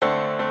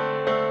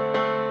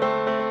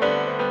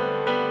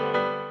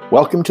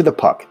Welcome to The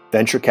Puck,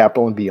 Venture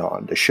Capital and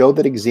Beyond, a show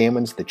that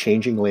examines the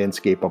changing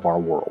landscape of our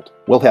world.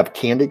 We'll have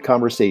candid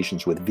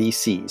conversations with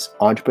VCs,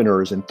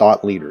 entrepreneurs, and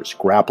thought leaders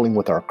grappling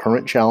with our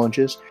current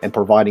challenges and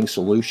providing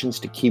solutions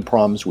to key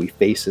problems we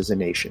face as a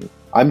nation.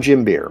 I'm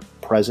Jim Beer,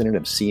 president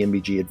of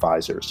CMBG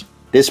Advisors.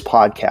 This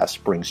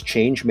podcast brings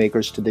change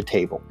makers to the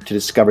table to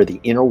discover the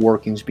inner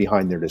workings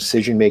behind their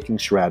decision-making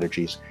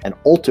strategies and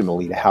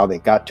ultimately to how they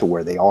got to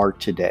where they are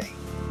today.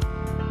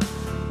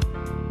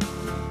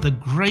 The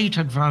great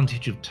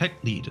advantage of tech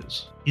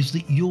leaders is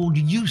that you're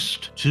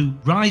used to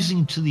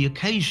rising to the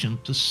occasion,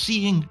 to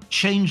seeing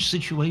change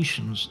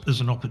situations as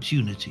an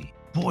opportunity.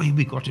 Boy,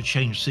 we've got a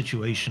change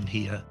situation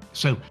here.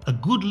 So a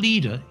good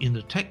leader in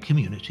the tech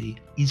community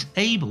is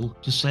able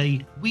to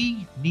say,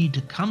 we need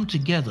to come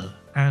together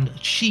and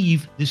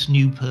achieve this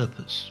new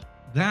purpose.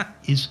 That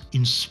is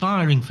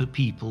inspiring for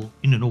people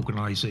in an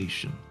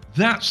organization.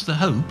 That's the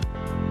hope.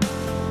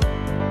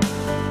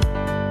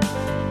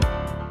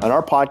 On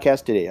our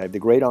podcast today, I have the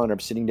great honor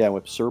of sitting down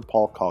with Sir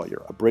Paul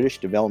Collier, a British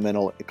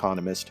developmental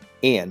economist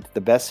and the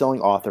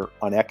best-selling author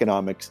on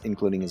economics,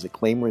 including his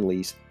acclaimed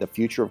release, The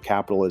Future of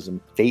Capitalism,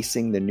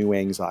 Facing the New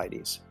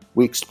Anxieties.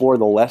 We explore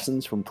the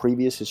lessons from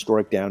previous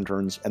historic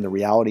downturns and the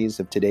realities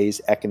of today's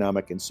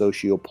economic and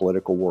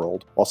socio-political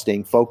world, while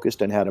staying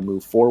focused on how to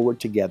move forward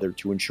together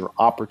to ensure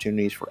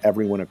opportunities for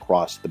everyone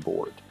across the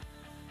board.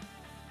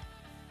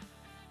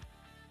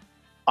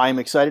 I'm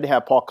excited to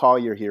have Paul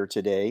Collier here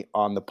today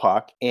on The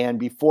Puck. And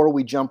before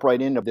we jump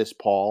right into this,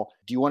 Paul,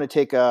 do you want to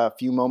take a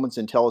few moments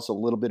and tell us a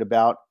little bit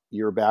about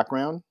your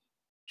background?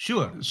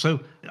 Sure.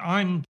 So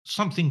I'm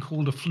something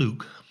called a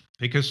fluke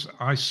because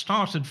I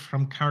started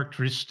from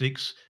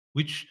characteristics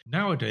which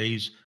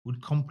nowadays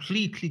would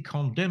completely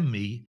condemn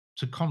me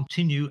to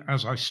continue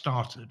as I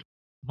started.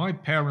 My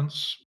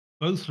parents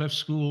both left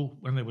school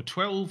when they were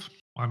 12.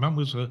 My mum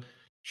was a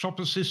shop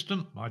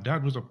assistant. My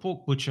dad was a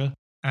pork butcher.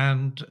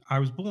 And I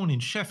was born in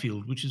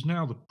Sheffield, which is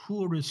now the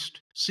poorest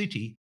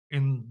city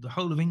in the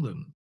whole of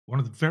England, one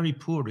of the very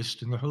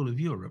poorest in the whole of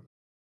Europe.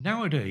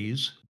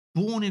 Nowadays,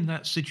 born in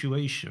that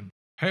situation,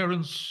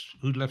 parents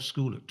who'd left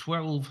school at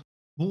 12,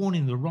 born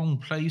in the wrong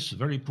place, a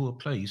very poor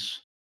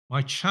place,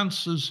 my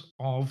chances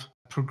of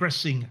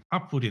progressing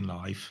upward in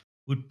life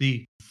would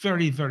be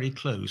very, very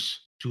close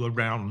to a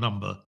round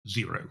number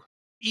 0.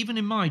 Even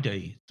in my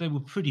day, they were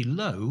pretty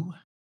low,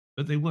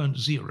 but they weren't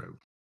 0.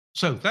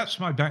 So that's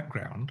my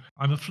background.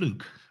 I'm a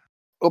fluke.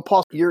 Well,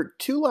 Paul, your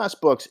two last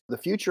books, The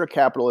Future of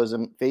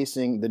Capitalism,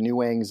 Facing the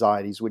New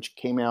Anxieties, which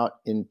came out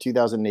in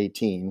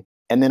 2018,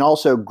 and then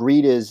also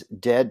Greed is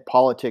Dead,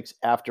 Politics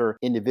After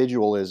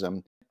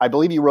Individualism. I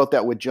believe you wrote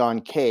that with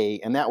John Kay,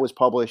 and that was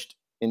published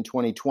in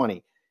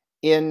 2020.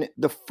 In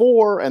the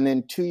 4 and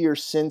then 2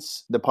 years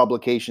since the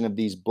publication of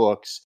these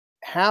books,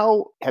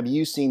 how have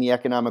you seen the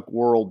economic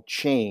world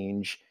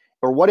change,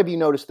 or what have you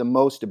noticed the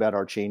most about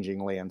our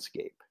changing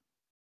landscape?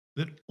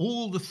 That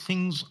all the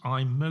things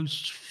I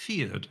most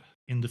feared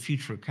in the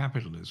future of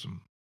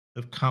capitalism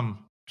have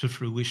come to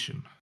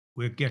fruition.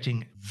 We're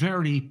getting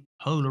very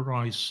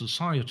polarized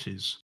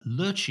societies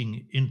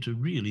lurching into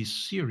really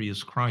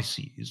serious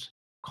crises,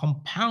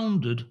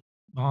 compounded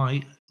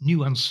by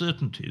new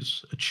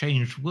uncertainties, a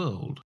changed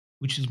world,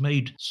 which has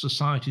made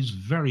societies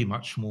very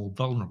much more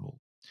vulnerable.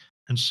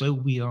 And so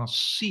we are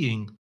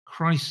seeing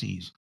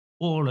crises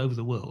all over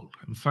the world.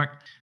 In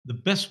fact, the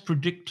best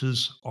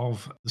predictors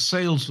of the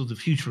sales of the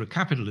future of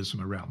capitalism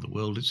around the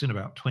world, it's in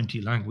about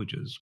 20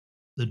 languages.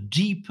 The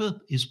deeper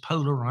is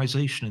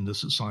polarization in the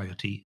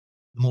society,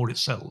 the more it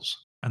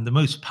sells. And the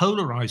most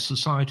polarized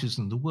societies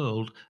in the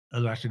world are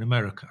Latin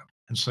America.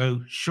 And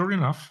so, sure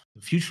enough,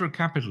 the future of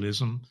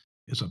capitalism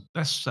is a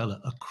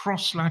bestseller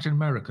across Latin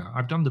America.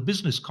 I've done the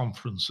business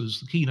conferences,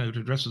 the keynote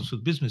addresses for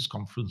business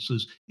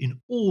conferences in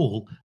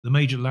all the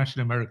major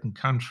Latin American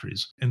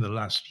countries in the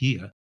last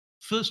year.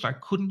 First, I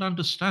couldn't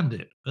understand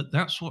it, but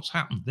that's what's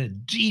happened. They're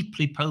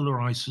deeply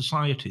polarized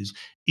societies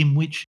in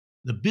which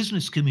the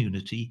business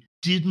community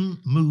didn't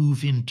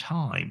move in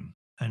time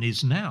and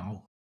is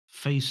now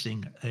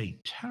facing a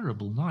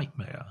terrible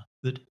nightmare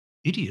that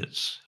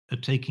idiots are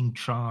taking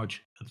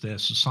charge of their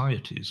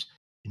societies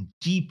in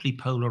deeply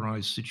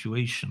polarized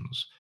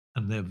situations,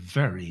 and they're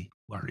very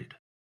worried.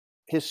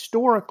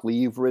 Historically,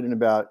 you've written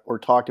about or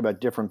talked about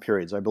different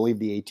periods. I believe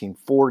the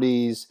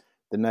 1840s,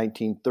 the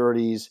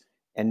 1930s,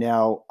 and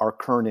now our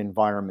current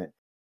environment.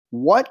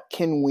 What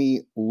can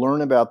we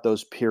learn about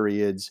those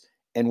periods,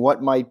 and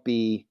what might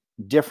be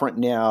different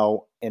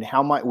now, and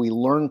how might we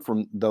learn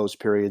from those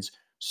periods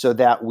so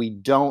that we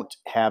don't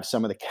have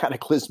some of the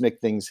cataclysmic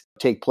things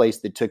take place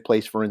that took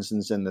place, for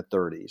instance, in the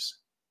 30s?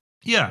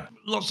 Yeah,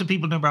 lots of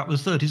people know about the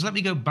 30s. Let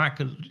me go back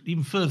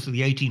even further to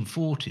the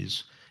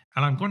 1840s.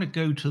 And I'm going to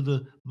go to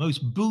the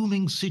most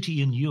booming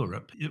city in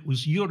Europe. It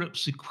was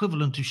Europe's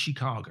equivalent to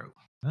Chicago.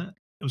 It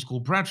was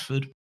called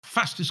Bradford,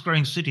 fastest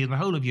growing city in the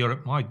whole of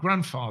Europe. My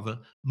grandfather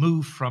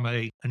moved from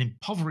an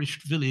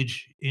impoverished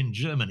village in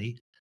Germany,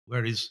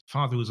 where his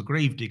father was a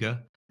gravedigger,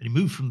 and he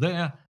moved from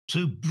there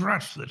to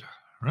Bradford,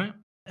 right?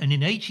 And in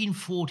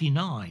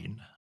 1849,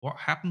 what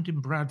happened in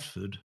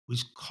Bradford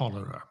was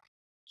cholera.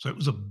 So it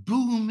was a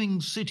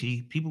booming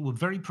city. People were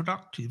very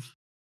productive.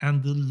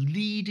 And the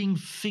leading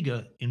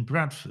figure in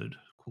Bradford,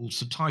 called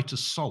Sir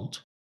Titus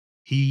Salt,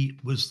 he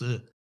was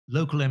the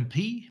local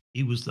MP,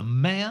 he was the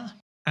mayor,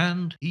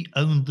 and he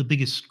owned the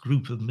biggest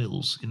group of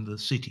mills in the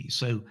city.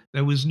 So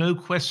there was no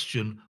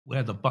question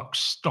where the buck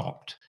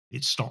stopped.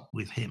 It stopped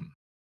with him.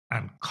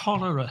 And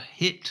cholera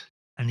hit,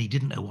 and he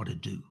didn't know what to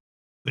do.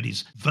 But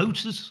his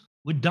voters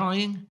were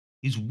dying,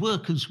 his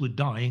workers were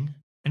dying,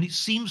 and it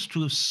seems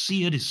to have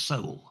seared his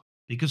soul,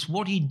 because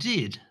what he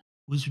did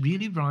was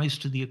really rise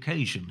to the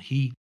occasion.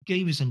 He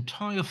gave his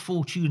entire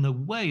fortune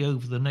away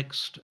over the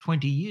next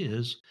 20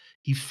 years.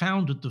 He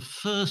founded the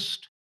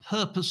first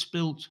purpose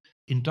built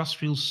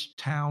industrial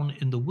town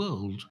in the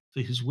world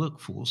for his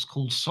workforce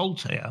called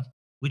Saltaire,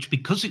 which,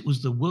 because it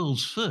was the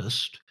world's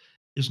first,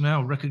 is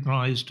now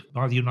recognized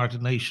by the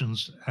United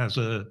Nations as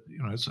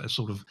as a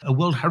sort of a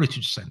World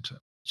Heritage Center.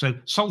 So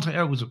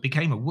Saltaire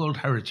became a World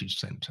Heritage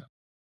Center.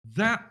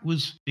 That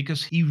was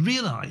because he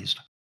realized,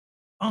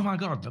 oh my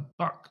God, the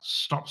buck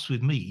stops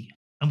with me,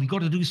 and we've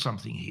got to do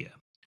something here.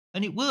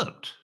 And it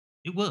worked.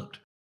 It worked.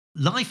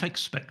 Life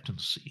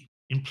expectancy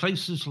in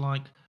places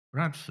like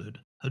Bradford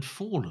had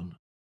fallen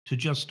to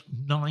just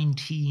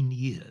 19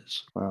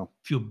 years. Wow.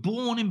 If you're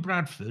born in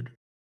Bradford,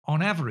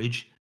 on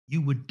average,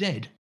 you were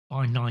dead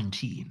by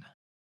 19.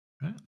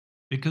 Right?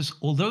 Because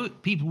although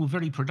people were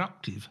very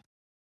productive,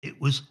 it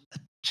was a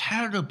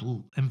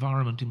terrible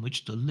environment in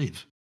which to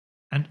live.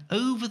 And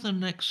over the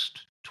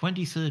next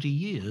 20, 30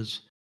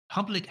 years,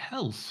 public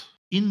health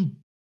in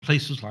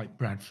places like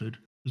Bradford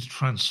was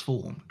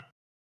transformed.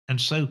 And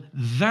so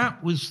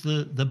that was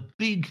the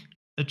big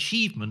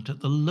achievement at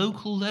the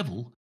local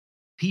level.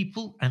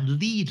 People and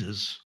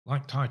leaders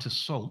like Titus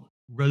Salt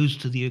rose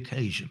to the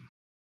occasion.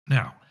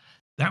 Now,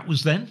 that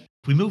was then.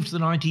 If we move to the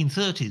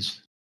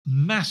 1930s,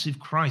 massive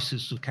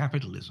crisis of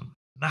capitalism,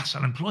 mass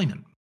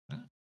unemployment.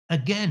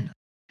 Again,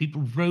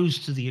 people rose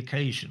to the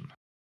occasion.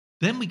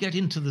 Then we get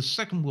into the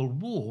Second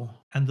World War,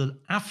 and the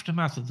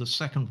aftermath of the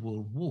Second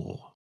World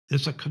War,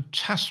 there's a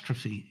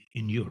catastrophe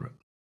in Europe.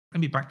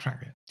 Let me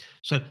backtrack it.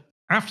 So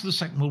after the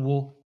Second World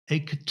War, a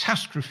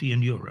catastrophe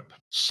in Europe.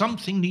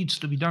 Something needs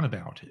to be done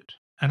about it.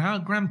 And our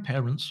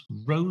grandparents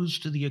rose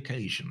to the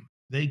occasion.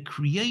 They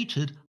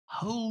created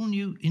whole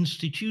new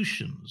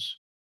institutions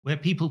where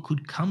people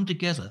could come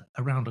together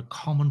around a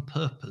common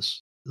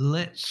purpose.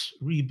 Let's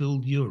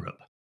rebuild Europe.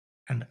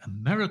 And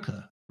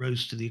America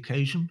rose to the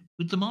occasion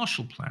with the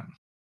Marshall Plan.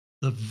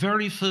 The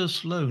very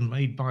first loan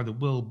made by the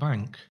World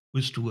Bank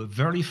was to a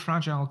very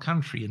fragile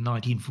country in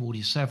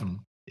 1947.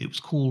 It was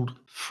called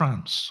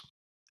France.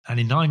 And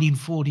in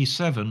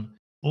 1947,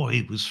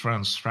 boy, was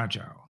France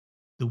fragile.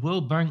 The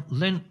World Bank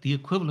lent the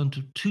equivalent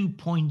of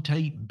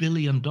 $2.8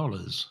 billion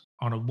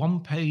on a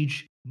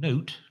one-page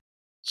note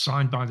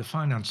signed by the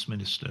finance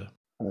minister.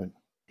 Right.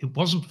 It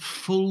wasn't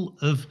full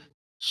of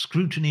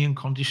scrutiny and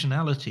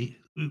conditionality.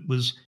 It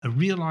was a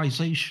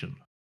realization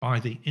by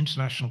the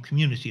international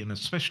community, and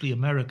especially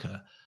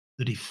America,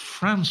 that if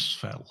France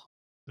fell,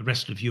 the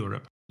rest of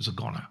Europe was a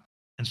goner.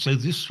 And so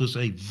this was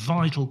a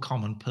vital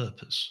common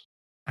purpose,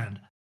 and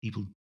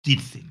people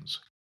did things.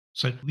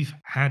 So we've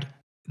had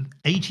in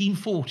the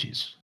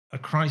 1840s a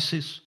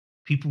crisis.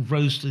 People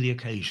rose to the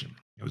occasion.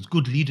 It was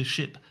good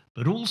leadership,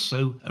 but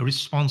also a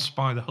response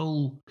by the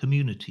whole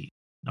community.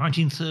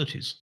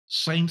 1930s,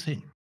 same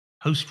thing.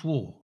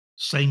 Post-war,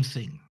 same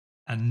thing.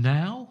 And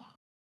now,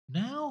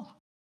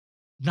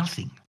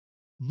 nothing.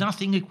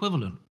 Nothing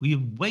equivalent. We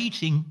are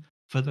waiting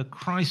for the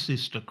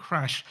crisis to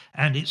crash,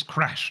 and it's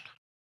crashed.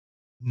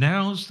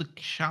 Now's the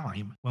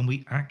time when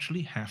we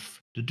actually have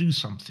to do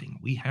something.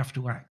 We have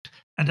to act.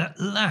 And at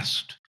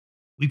last,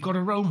 we've got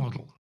a role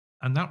model.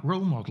 And that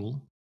role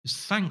model is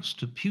thanks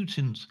to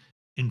Putin's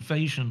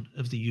invasion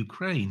of the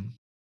Ukraine.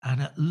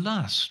 And at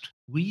last,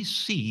 we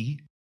see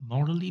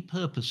morally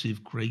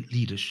purposive great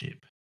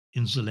leadership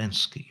in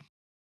Zelensky.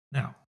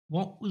 Now,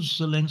 what was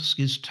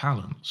Zelensky's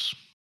talents?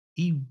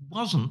 He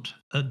wasn't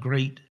a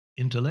great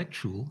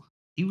intellectual.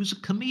 He was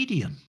a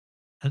comedian.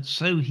 And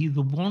so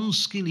the one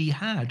skill he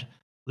had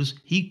was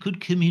he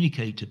could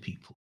communicate to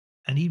people.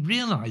 And he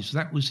realized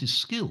that was his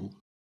skill.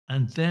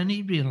 And then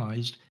he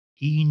realized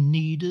he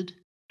needed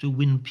to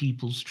win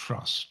people's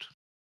trust.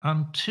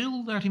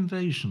 Until that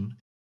invasion,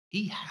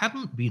 he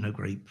hadn't been a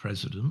great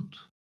president.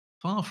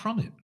 Far from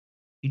it.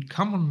 He'd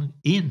come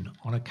in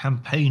on a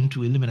campaign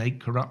to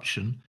eliminate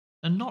corruption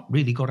and not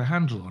really got a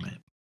handle on it.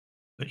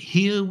 But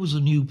here was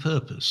a new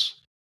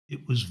purpose.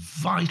 It was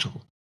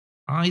vital.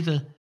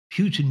 Either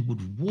Putin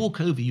would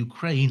walk over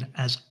Ukraine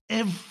as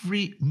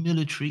every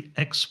military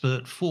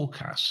expert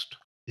forecast.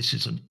 This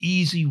is an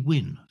easy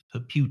win for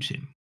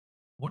Putin.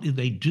 What did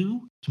they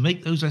do to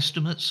make those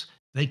estimates?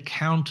 They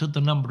counted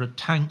the number of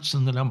tanks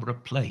and the number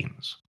of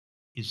planes.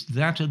 Is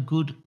that a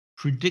good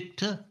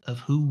predictor of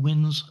who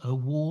wins a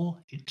war?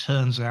 It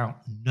turns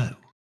out no.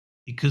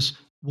 Because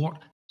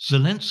what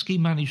Zelensky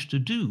managed to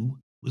do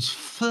was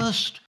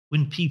first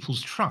win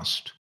people's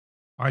trust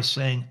by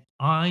saying,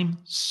 I'm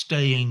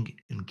staying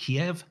in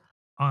Kiev.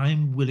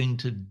 I'm willing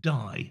to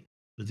die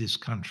for this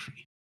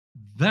country.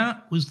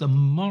 That was the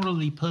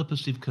morally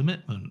purposive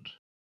commitment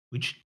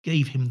which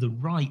gave him the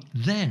right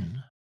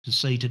then to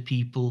say to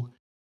people,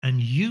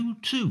 and you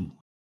too,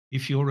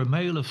 if you're a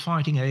male of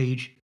fighting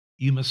age,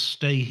 you must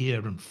stay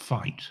here and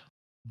fight.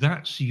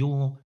 That's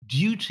your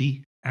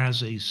duty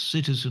as a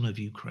citizen of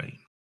Ukraine.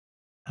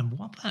 And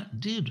what that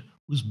did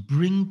was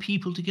bring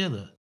people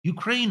together.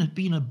 Ukraine had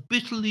been a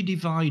bitterly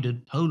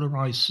divided,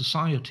 polarized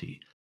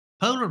society,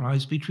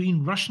 polarized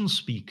between Russian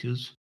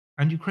speakers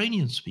and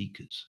Ukrainian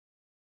speakers.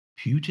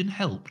 Putin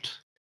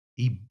helped.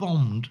 He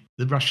bombed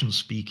the Russian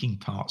speaking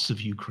parts of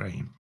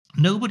Ukraine.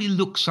 Nobody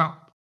looks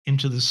up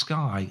into the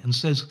sky and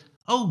says,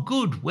 oh,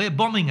 good, we're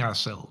bombing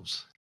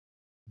ourselves.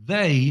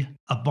 They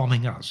are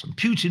bombing us. And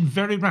Putin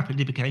very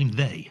rapidly became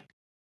they.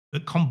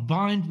 But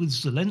combined with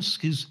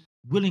Zelensky's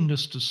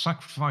willingness to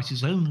sacrifice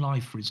his own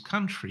life for his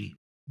country,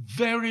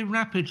 very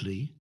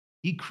rapidly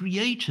he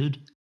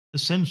created a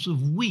sense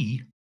of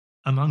we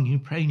among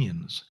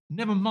Ukrainians.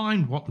 Never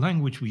mind what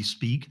language we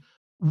speak,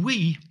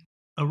 we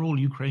are all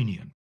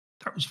Ukrainian.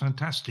 That was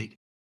fantastic.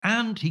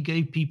 And he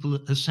gave people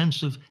a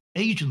sense of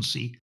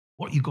agency.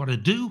 What you got to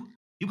do,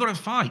 you've got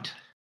to fight.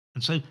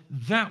 And so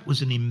that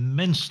was an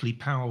immensely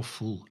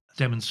powerful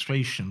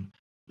demonstration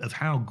of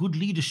how good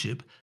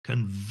leadership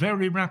can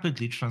very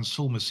rapidly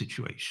transform a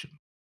situation.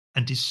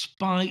 And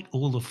despite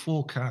all the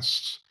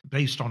forecasts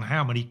based on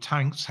how many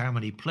tanks, how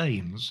many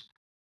planes,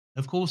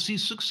 of course, he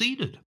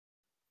succeeded.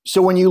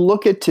 So when you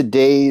look at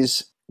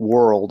today's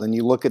world and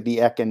you look at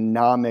the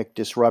economic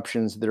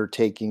disruptions that are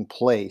taking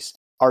place,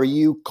 are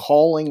you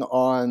calling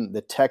on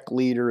the tech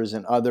leaders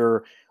and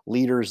other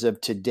leaders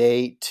of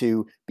today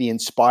to be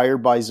inspired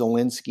by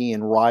Zelensky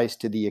and rise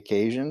to the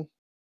occasion?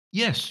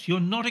 Yes, you're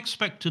not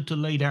expected to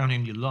lay down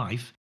in your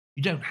life.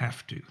 You don't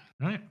have to,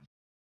 right?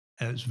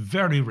 It's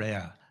very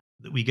rare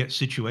that we get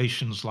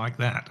situations like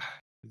that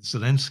with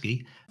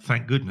Zelensky,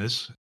 thank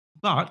goodness.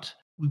 But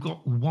we've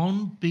got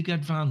one big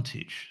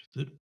advantage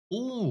that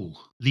all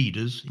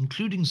leaders,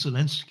 including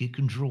Zelensky,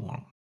 can draw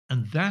on.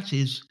 And that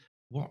is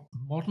what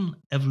modern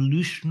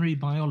evolutionary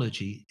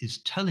biology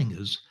is telling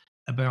us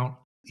about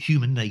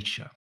human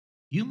nature.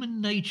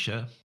 Human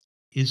nature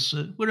is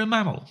we're a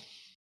mammal,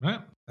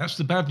 right? That's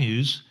the bad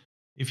news.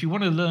 If you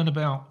want to learn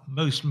about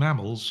most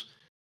mammals,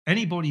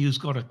 anybody who's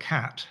got a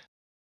cat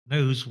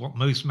knows what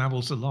most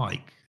mammals are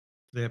like.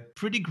 They're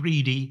pretty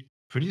greedy,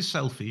 pretty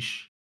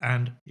selfish,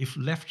 and if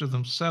left to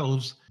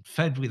themselves,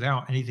 fed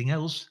without anything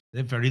else,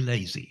 they're very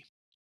lazy.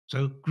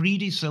 So,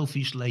 greedy,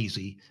 selfish,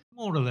 lazy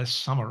more or less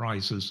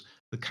summarizes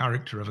the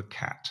character of a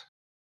cat.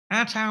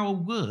 At our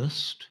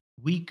worst,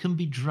 we can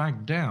be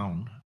dragged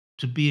down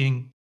to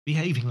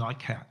behaving like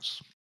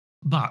cats.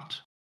 But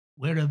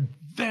we're a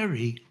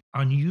very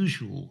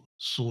unusual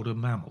sort of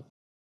mammal.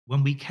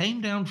 When we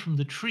came down from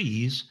the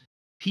trees,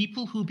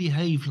 people who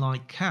behaved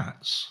like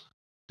cats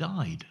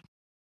died.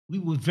 We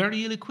were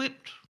very ill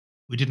equipped.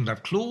 We didn't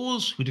have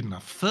claws, we didn't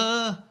have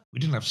fur, we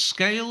didn't have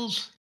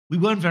scales, we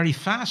weren't very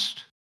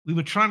fast. We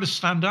were trying to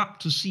stand up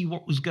to see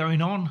what was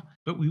going on,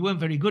 but we weren't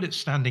very good at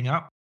standing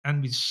up.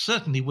 And we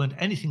certainly weren't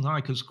anything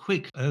like as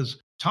quick as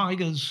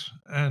tigers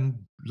and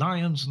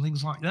lions and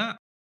things like that.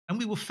 And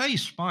we were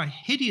faced by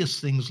hideous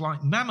things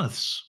like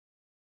mammoths.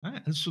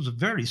 Right? This was a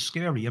very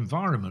scary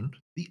environment.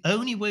 The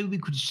only way we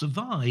could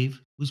survive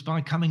was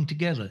by coming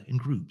together in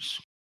groups.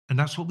 And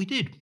that's what we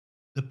did.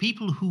 The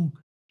people who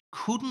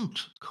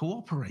couldn't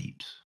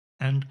cooperate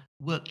and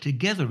work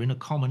together in a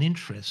common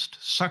interest,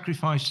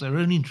 sacrifice their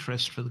own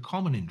interest for the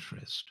common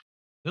interest,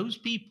 those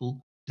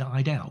people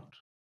died out.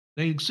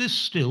 They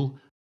exist still,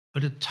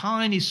 but a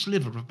tiny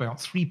sliver of about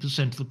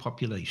 3% of the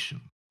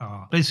population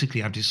are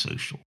basically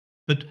antisocial.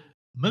 But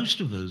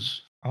most of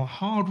us are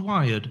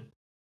hardwired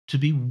to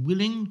be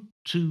willing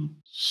to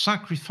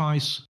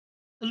sacrifice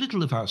a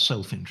little of our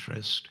self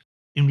interest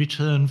in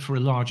return for a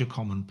larger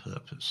common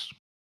purpose.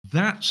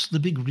 That's the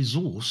big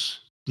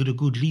resource that a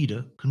good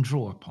leader can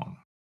draw upon.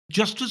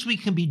 Just as we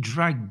can be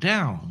dragged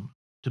down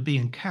to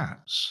being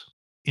cats,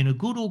 in a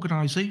good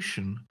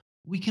organization,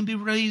 we can be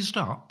raised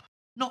up,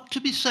 not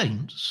to be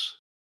saints,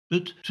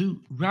 but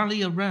to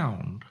rally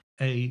around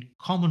a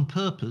common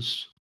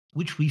purpose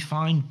which we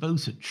find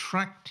both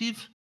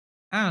attractive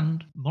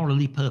and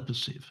morally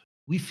purposive.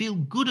 We feel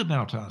good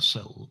about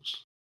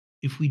ourselves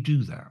if we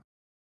do that.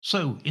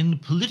 So, in the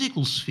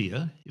political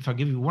sphere, if I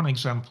give you one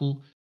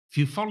example, if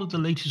you followed the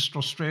latest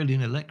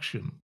Australian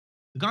election,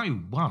 the guy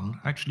who won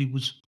actually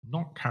was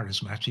not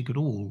charismatic at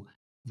all.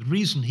 The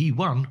reason he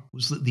won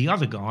was that the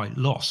other guy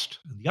lost.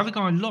 And the other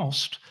guy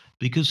lost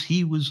because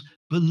he was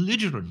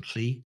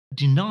belligerently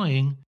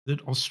denying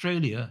that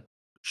Australia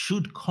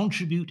should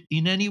contribute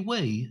in any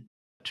way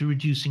to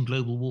reducing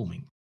global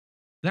warming.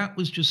 That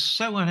was just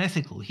so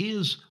unethical.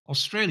 Here's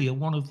Australia,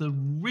 one of the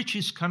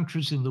richest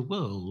countries in the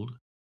world,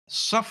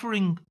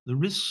 suffering the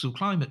risks of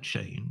climate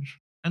change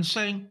and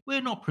saying,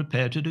 we're not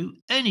prepared to do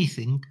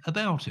anything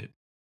about it.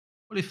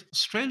 Well, if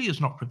Australia's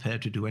not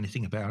prepared to do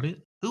anything about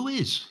it, who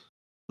is?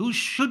 Who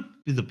should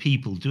be the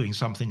people doing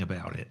something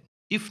about it?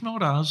 If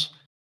not us,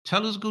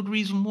 tell us a good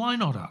reason why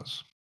not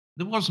us.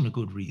 There wasn't a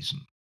good reason.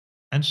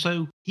 And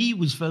so he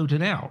was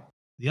voted out.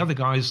 The other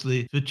guy's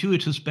the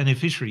fortuitous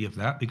beneficiary of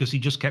that because he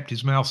just kept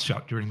his mouth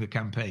shut during the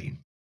campaign,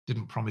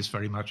 didn't promise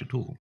very much at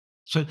all.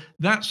 So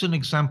that's an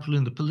example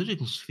in the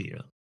political sphere.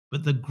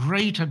 But the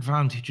great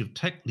advantage of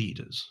tech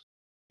leaders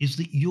is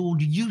that you're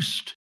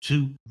used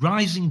to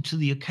rising to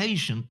the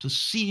occasion, to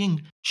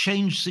seeing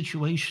changed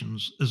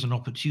situations as an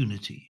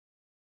opportunity.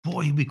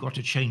 Boy, we've got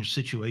to change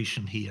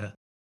situation here.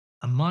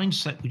 A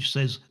mindset which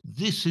says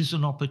this is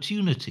an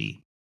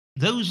opportunity.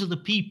 Those are the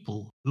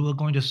people who are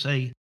going to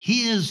say,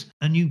 here's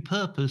a new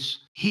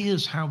purpose,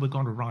 here's how we're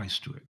going to rise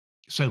to it.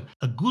 So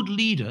a good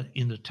leader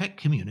in the tech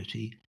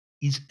community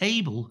is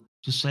able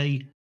to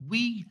say,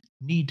 we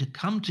need to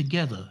come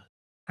together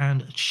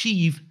and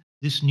achieve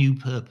this new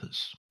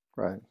purpose.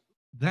 Right.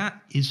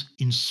 That is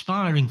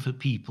inspiring for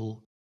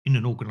people in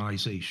an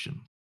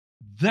organization.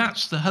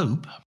 That's the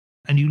hope.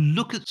 And you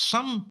look at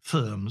some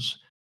firms,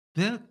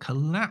 they're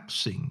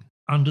collapsing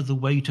under the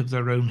weight of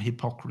their own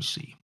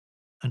hypocrisy.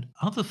 And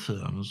other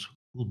firms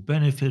will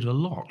benefit a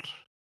lot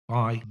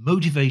by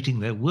motivating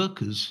their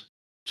workers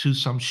to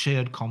some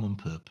shared common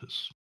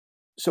purpose.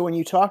 So when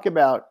you talk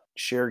about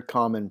shared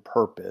common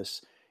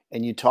purpose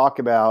and you talk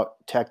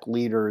about tech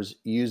leaders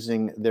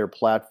using their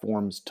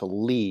platforms to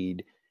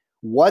lead,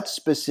 what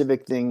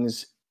specific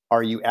things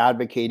are you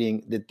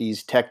advocating that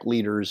these tech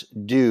leaders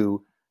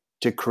do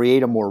to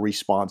create a more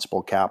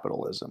responsible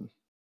capitalism?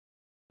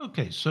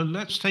 Okay, so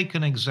let's take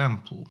an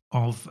example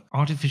of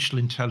artificial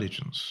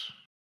intelligence.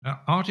 Now,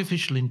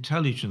 artificial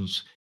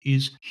intelligence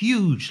is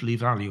hugely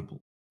valuable.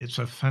 It's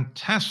a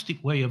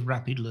fantastic way of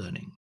rapid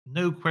learning,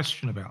 no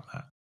question about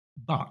that.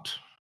 But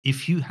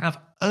if you have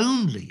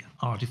only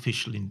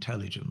artificial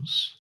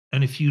intelligence,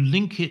 and if you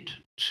link it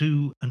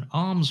to an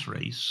arms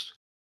race,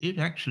 it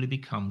actually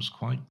becomes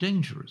quite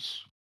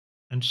dangerous.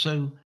 And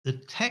so the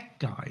tech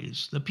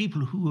guys, the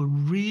people who are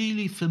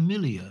really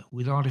familiar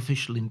with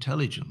artificial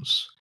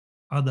intelligence,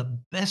 are the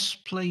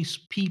best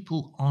placed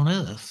people on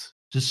earth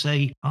to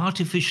say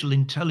artificial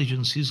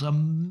intelligence is a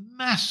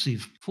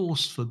massive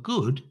force for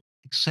good,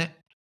 except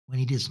when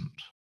it isn't.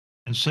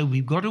 And so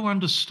we've got to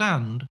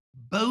understand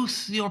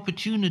both the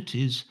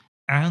opportunities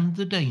and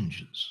the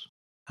dangers.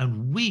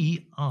 And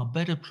we are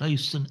better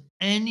placed than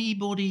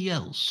anybody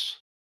else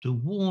to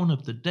warn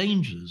of the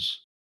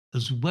dangers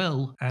as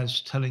well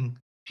as telling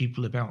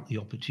people about the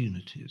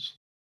opportunities.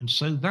 And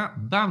so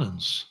that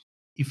balance,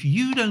 if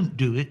you don't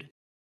do it,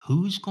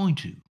 who's going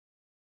to?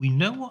 We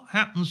know what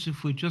happens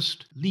if we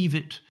just leave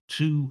it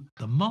to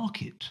the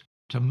market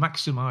to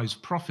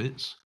maximize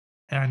profits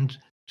and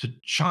to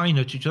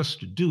China to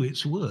just do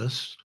its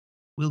worst.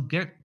 We'll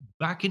get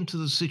back into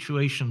the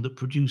situation that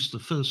produced the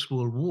First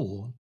World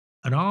War,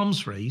 an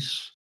arms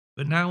race,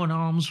 but now an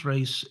arms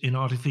race in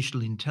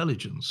artificial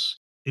intelligence,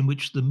 in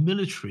which the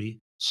military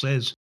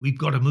says, we've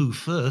got to move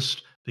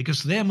first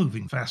because they're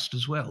moving fast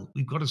as well.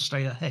 We've got to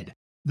stay ahead.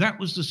 That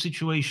was the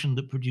situation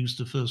that produced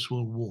the First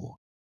World War.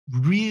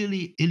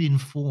 Really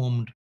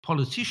ill-informed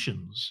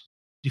politicians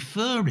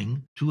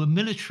deferring to a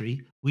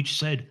military which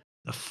said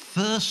the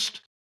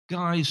first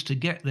guys to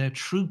get their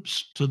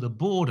troops to the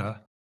border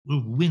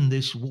will win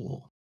this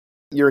war.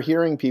 You're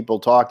hearing people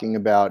talking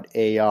about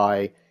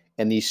AI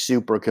and these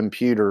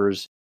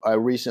supercomputers. I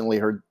recently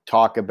heard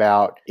talk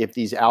about if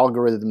these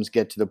algorithms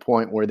get to the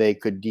point where they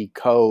could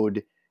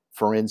decode,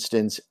 for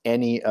instance,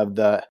 any of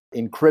the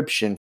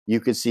encryption, you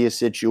could see a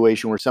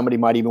situation where somebody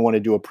might even want to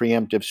do a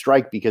preemptive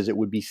strike because it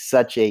would be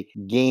such a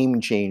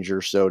game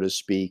changer, so to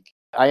speak.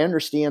 I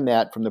understand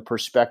that from the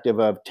perspective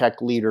of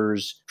tech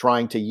leaders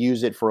trying to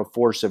use it for a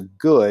force of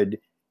good.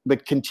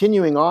 But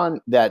continuing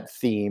on that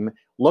theme,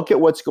 look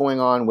at what's going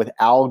on with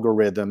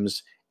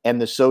algorithms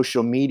and the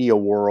social media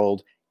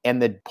world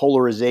and the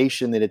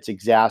polarization that it's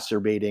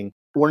exacerbating.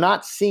 We're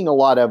not seeing a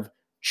lot of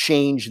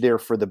change there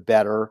for the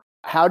better.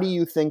 How do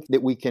you think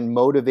that we can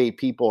motivate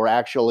people or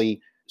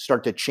actually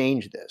start to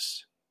change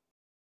this?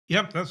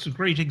 Yep, that's a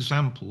great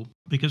example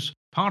because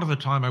part of the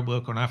time I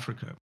work on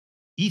Africa,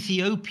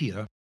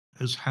 Ethiopia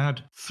has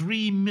had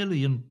 3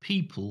 million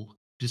people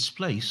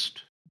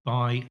displaced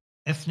by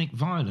ethnic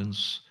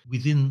violence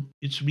within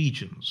its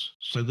regions.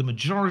 So the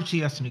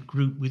majority ethnic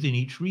group within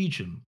each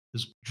region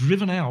has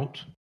driven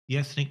out the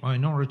ethnic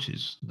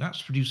minorities.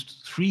 That's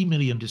produced 3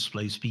 million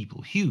displaced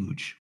people,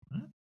 huge.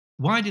 Right?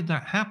 Why did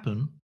that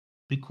happen?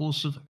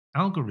 Because of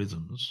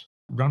algorithms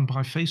run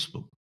by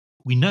Facebook.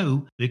 We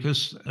know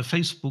because a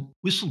Facebook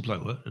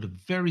whistleblower at a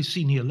very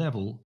senior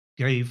level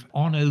gave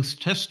on oath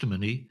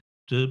testimony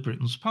to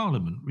Britain's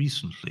Parliament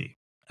recently.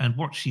 And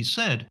what she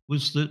said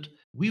was that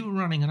we were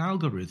running an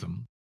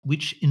algorithm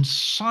which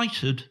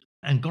incited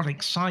and got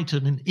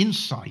excited and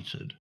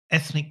incited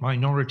ethnic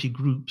minority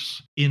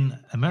groups in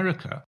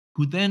America,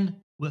 who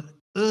then were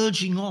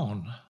urging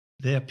on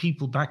their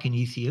people back in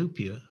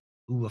Ethiopia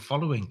who were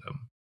following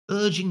them,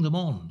 urging them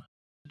on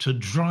to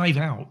drive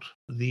out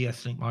the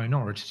ethnic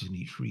minorities in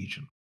each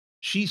region.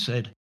 She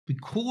said,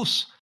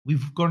 because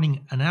we've got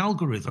an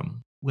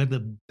algorithm where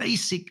the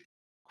basic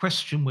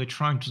question we're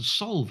trying to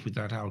solve with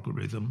that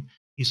algorithm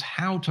is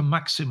how to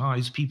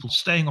maximize people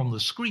staying on the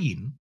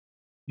screen,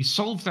 we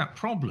solve that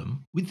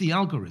problem with the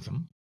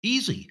algorithm.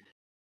 Easy.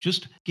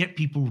 just get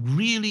people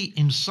really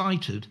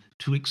incited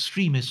to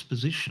extremist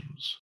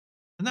positions.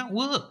 And that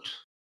worked.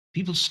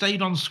 People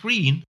stayed on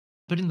screen,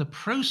 but in the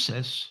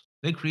process,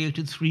 they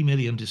created 3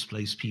 million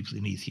displaced people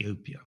in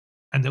Ethiopia.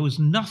 And there was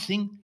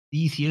nothing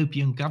the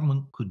Ethiopian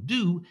government could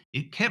do.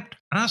 It kept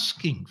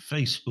asking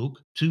Facebook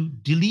to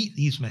delete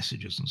these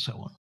messages and so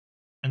on.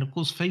 And of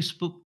course,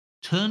 Facebook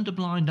turned a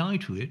blind eye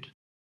to it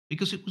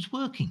because it was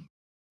working,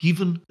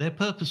 given their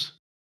purpose.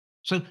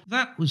 So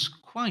that was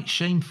quite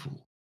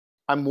shameful.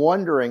 I'm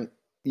wondering,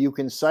 you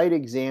can cite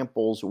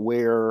examples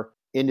where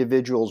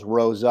individuals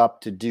rose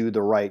up to do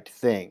the right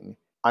thing.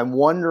 I'm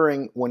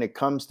wondering, when it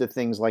comes to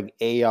things like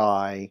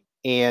AI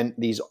and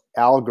these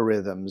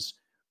algorithms,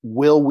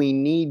 will we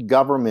need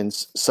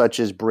governments such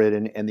as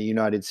Britain and the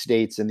United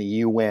States and the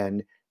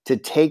UN to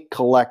take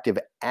collective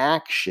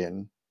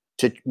action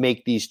to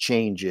make these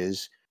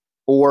changes?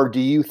 Or do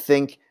you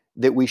think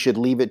that we should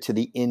leave it to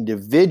the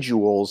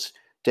individuals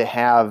to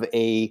have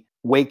a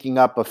waking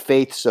up of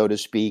faith, so to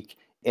speak,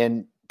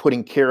 and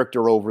putting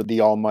character over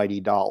the almighty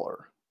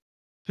dollar?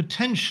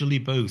 Potentially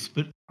both,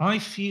 but I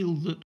feel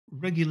that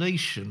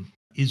regulation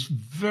is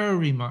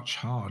very much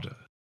harder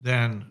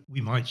than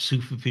we might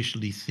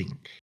superficially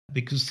think,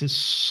 because there's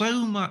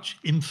so much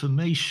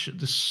information,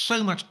 there's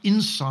so much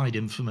inside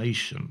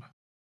information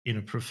in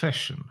a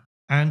profession.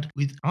 And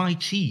with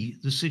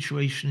IT, the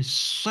situation is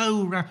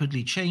so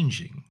rapidly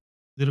changing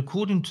that,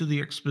 according to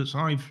the experts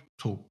I've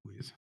talked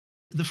with,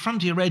 the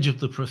frontier edge of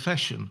the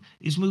profession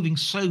is moving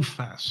so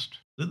fast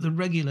that the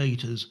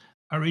regulators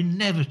are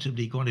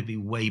inevitably going to be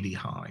way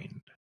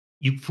behind.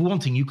 For one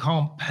thing, you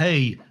can't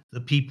pay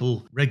the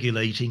people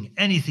regulating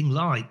anything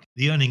like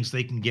the earnings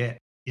they can get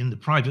in the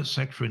private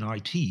sector in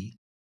IT.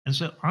 And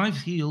so I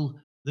feel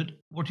that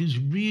what is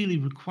really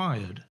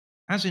required,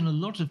 as in a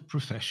lot of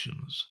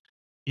professions,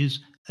 is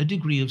a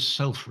degree of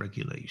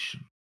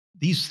self-regulation.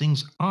 These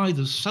things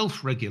either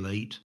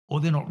self-regulate or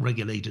they're not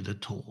regulated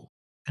at all.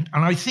 And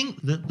I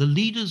think that the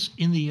leaders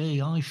in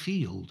the AI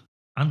field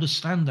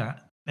understand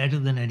that better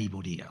than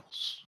anybody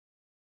else.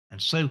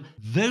 And so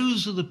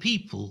those are the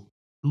people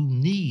who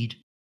need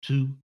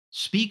to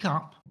speak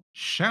up,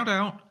 shout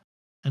out,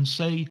 and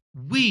say,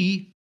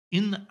 we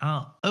in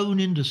our own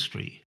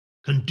industry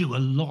can do a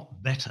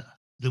lot better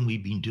than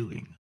we've been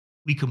doing.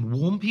 We can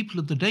warn people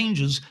of the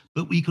dangers,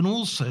 but we can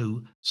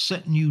also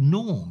set new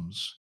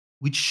norms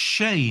which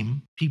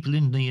shame people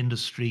in the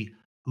industry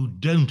who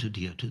don't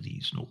adhere to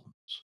these norms.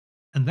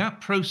 And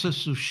that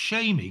process of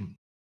shaming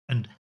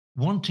and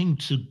wanting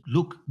to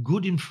look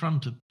good in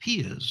front of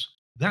peers,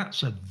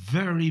 that's a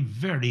very,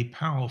 very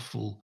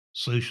powerful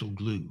social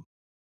glue.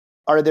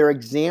 Are there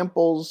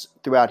examples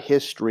throughout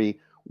history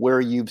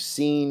where you've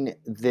seen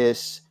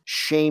this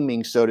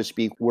shaming, so to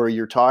speak, where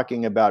you're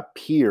talking about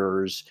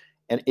peers,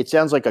 and it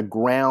sounds like a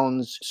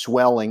grounds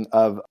swelling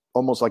of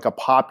almost like a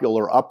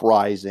popular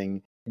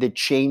uprising that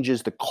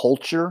changes the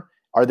culture?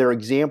 Are there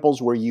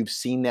examples where you've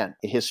seen that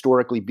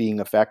historically being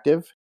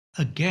effective?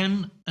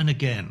 Again and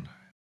again,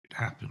 it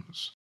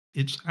happens.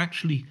 It's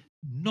actually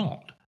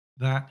not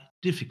that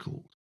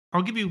difficult.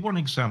 I'll give you one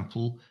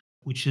example,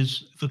 which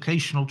is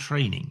vocational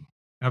training.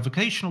 Now,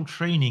 vocational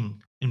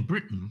training in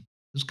Britain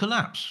has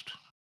collapsed.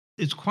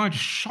 It's quite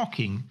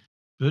shocking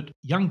that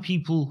young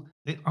people,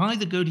 they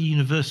either go to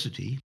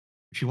university.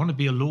 If you want to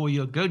be a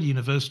lawyer, go to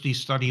university,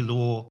 study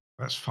law,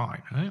 that's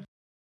fine. Right?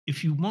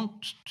 If you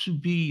want to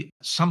be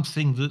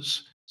something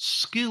that's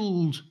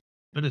skilled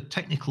but a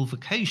technical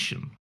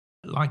vocation,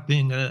 like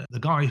being the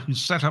guy who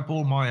set up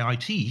all my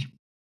IT,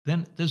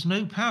 then there's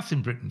no path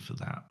in Britain for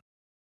that.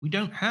 We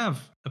don't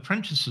have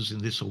apprentices in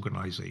this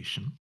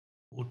organization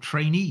or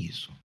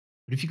trainees.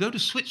 But if you go to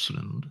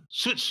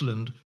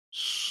Switzerland,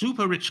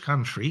 super rich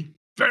country,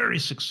 very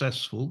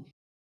successful,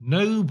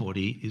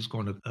 nobody is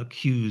going to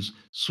accuse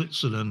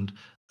Switzerland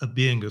of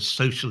being a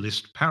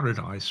socialist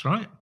paradise,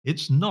 right?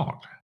 It's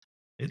not.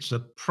 It's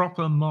a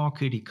proper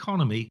market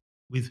economy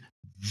with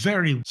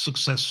very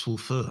successful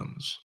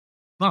firms.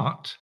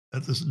 But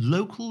at the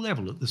local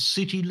level, at the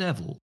city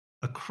level,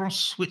 across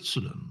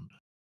Switzerland,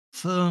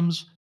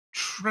 firms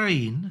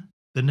train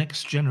the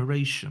next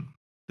generation.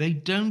 They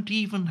don't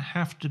even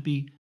have to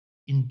be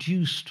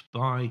induced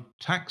by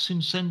tax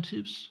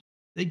incentives.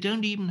 They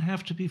don't even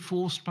have to be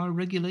forced by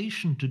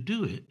regulation to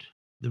do it.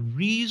 The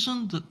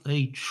reason that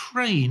they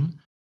train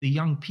the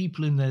young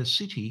people in their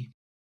city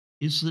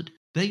is that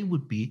they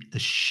would be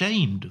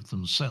ashamed of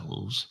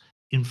themselves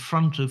in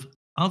front of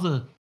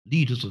other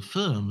leaders of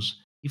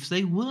firms if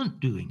they weren't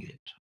doing it.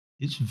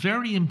 It's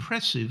very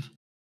impressive.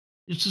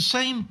 It's the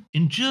same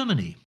in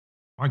Germany.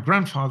 My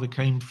grandfather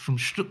came from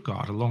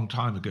Stuttgart a long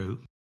time ago,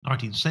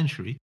 19th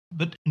century.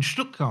 But in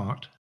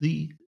Stuttgart,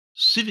 the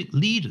civic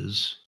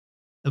leaders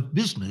of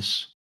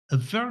business are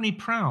very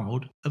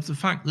proud of the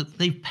fact that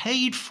they've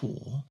paid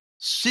for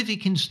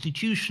civic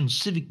institutions,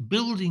 civic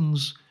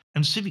buildings,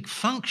 and civic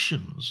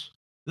functions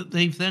that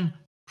they've then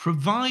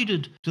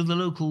provided to the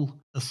local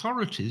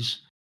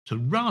authorities to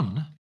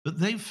run, but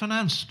they've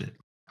financed it.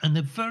 And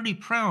they're very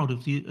proud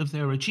of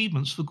their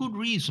achievements for good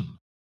reason.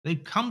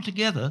 They've come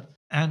together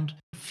and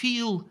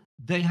feel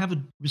they have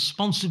a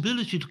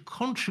responsibility to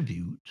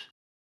contribute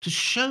to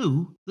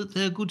show that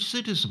they're good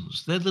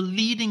citizens. They're the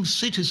leading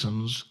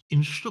citizens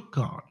in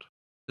Stuttgart.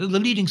 They're the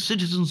leading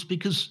citizens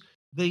because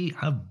they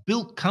have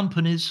built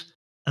companies,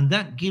 and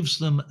that gives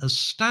them a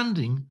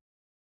standing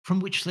from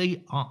which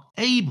they are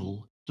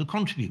able to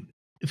contribute.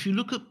 If you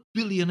look at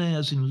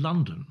billionaires in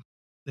London,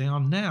 they are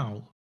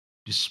now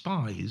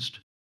despised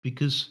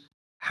because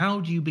how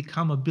do you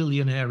become a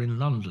billionaire in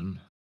London?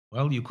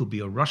 Well, you could be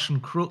a Russian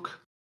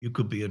crook, you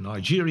could be a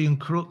Nigerian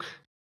crook,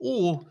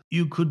 or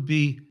you could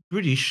be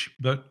British,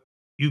 but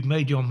you've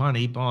made your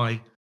money by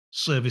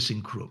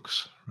servicing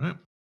crooks, right?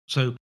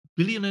 So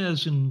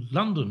billionaires in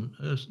London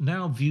are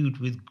now viewed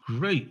with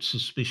great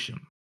suspicion.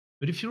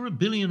 But if you're a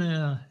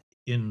billionaire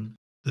in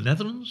the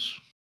Netherlands,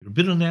 you're a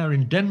billionaire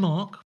in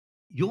Denmark,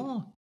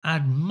 you're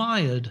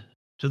admired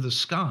to the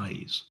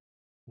skies.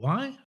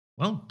 Why?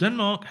 Well,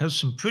 Denmark has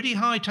some pretty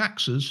high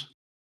taxes.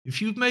 If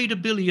you've made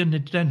 $1 billion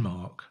in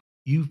Denmark,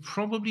 you've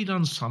probably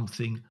done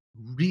something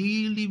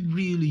really,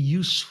 really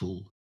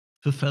useful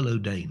for fellow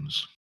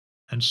Danes.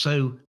 And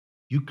so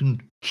you can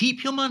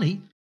keep your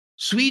money.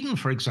 Sweden,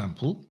 for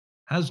example,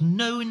 has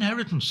no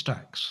inheritance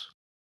tax.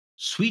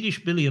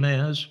 Swedish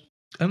billionaires,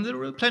 and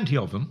there are plenty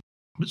of them,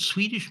 but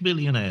Swedish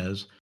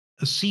billionaires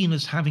are seen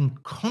as having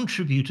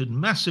contributed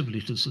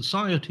massively to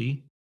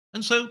society.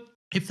 And so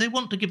if they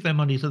want to give their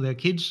money to their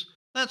kids,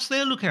 that's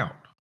their lookout.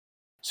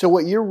 So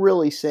what you're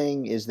really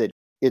saying is that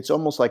it's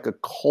almost like a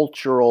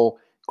cultural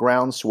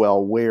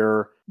groundswell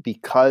where,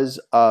 because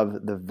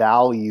of the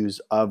values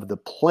of the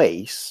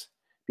place,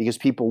 because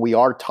we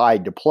are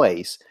tied to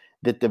place,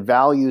 that the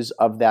values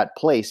of that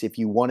place, if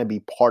you want to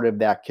be part of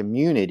that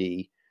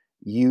community,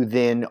 you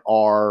then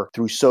are,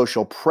 through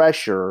social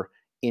pressure,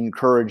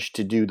 encouraged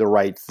to do the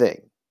right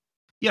thing.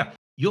 Yeah,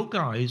 your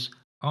guys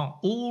are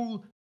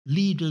all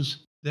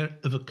leaders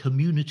of a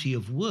community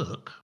of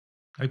work.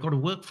 They've got a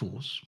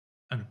workforce,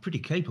 and a pretty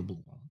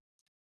capable one,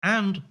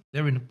 and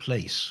they're in a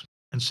place.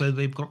 And so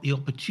they've got the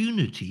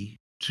opportunity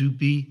to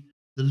be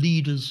the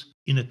leaders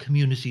in a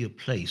community of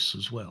place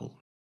as well.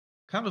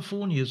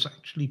 California is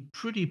actually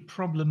pretty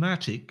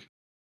problematic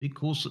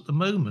because at the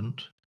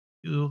moment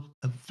you're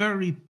a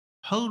very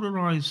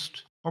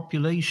polarized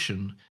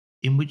population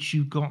in which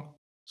you've got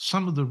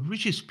some of the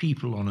richest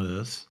people on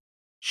earth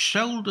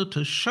shoulder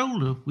to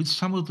shoulder with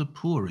some of the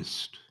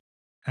poorest.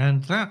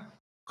 And that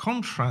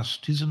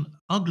contrast is an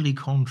ugly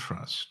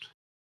contrast.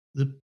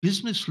 The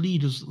business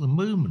leaders at the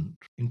moment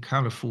in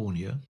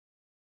California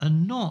are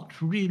not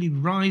really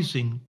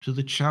rising to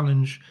the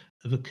challenge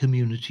of a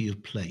community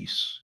of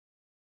place.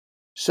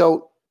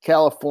 So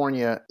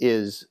California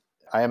is,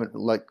 I haven't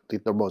looked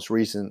at the most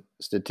recent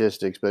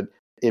statistics, but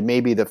it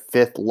may be the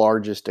 5th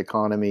largest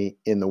economy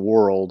in the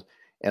world.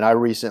 And I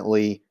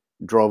recently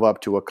drove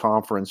up to a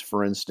conference,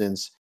 for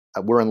instance.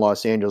 We're in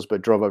Los Angeles,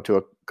 but drove up to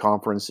a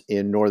conference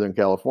in Northern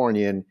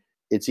California. And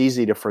it's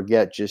easy to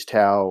forget just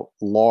how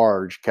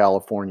large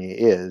California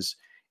is.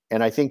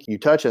 And I think you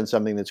touch on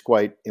something that's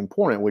quite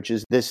important, which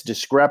is this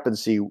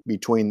discrepancy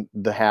between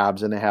the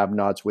haves and the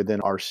have-nots within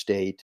our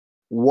state.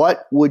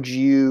 What would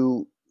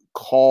you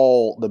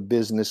call the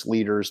business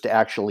leaders to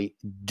actually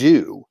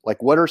do?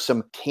 Like, what are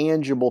some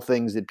tangible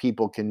things that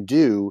people can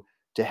do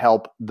to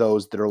help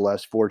those that are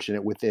less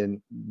fortunate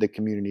within the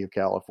community of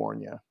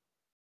California?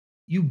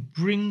 You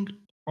bring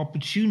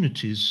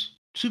opportunities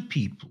to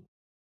people.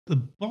 The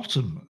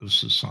bottom of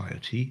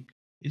society,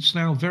 it's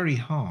now very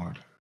hard.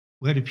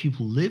 Where do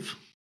people live?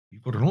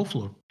 You've got an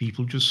awful lot of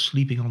people just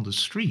sleeping on the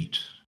street.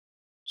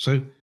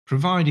 So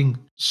providing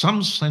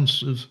some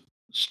sense of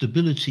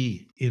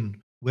stability in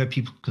where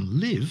people can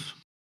live,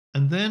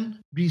 and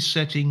then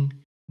resetting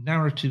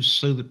narratives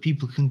so that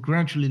people can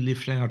gradually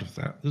lift out of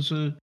that. There's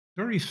a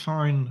very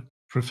fine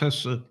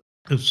professor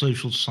of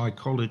social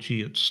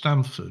psychology at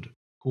Stanford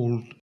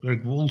called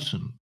Greg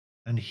Walton,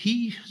 and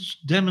he has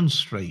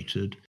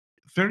demonstrated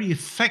very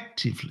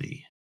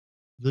effectively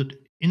that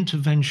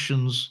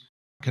interventions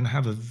can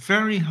have a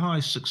very high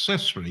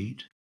success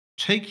rate,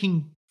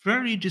 taking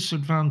very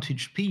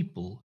disadvantaged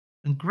people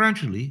and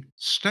gradually,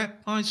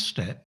 step by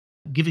step,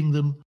 giving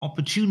them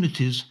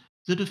opportunities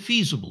that are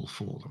feasible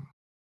for them.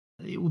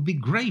 It would be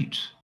great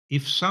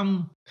if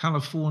some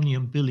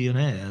Californian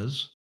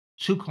billionaires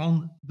took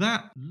on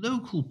that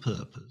local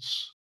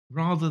purpose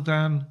rather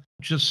than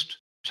just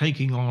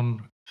taking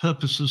on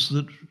purposes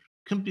that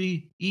can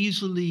be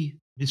easily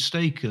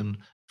mistaken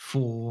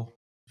for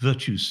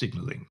virtue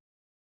signaling.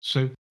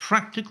 So,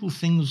 practical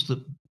things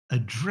that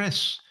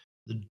address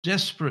the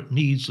desperate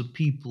needs of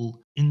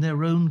people in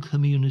their own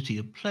community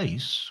of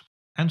place,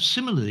 and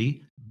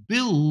similarly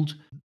build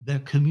their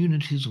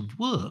communities of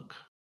work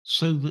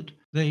so that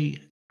they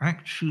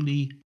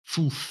actually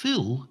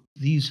fulfill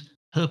these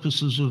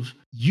purposes of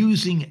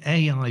using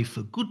AI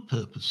for good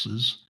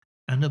purposes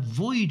and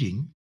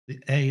avoiding the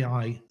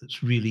AI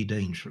that's really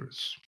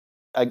dangerous.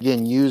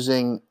 Again,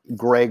 using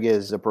Greg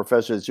as a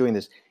professor that's doing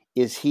this,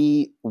 is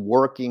he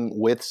working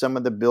with some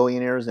of the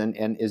billionaires and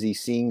is he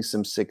seeing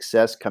some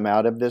success come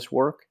out of this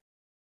work?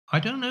 I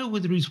don't know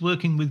whether he's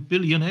working with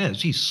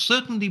billionaires. He's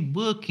certainly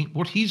working.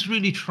 What he's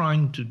really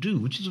trying to do,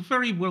 which is a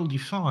very well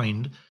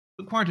defined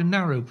but quite a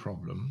narrow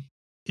problem,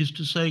 is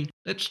to say,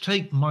 let's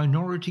take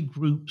minority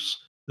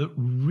groups that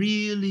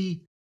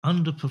really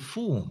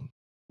underperform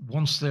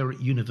once they're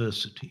at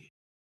university.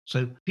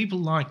 So people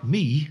like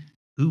me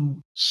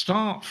who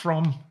start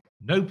from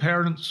no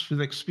parents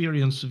with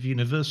experience of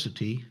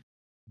university,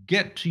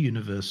 get to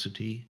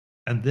university,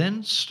 and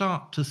then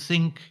start to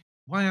think,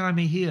 why am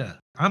I here?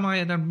 Am I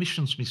an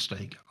admissions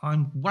mistake?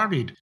 I'm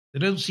worried. There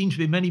don't seem to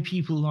be many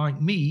people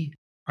like me.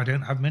 I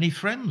don't have many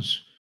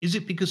friends. Is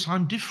it because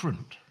I'm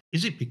different?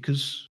 Is it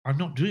because I'm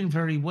not doing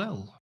very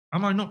well?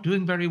 Am I not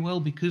doing very well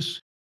because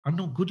I'm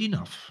not good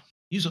enough?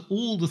 These are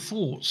all the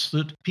thoughts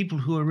that people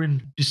who are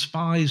in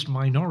despised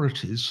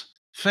minorities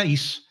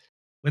face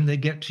when they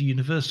get to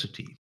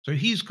university. So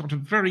he's got a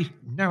very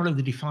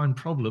narrowly defined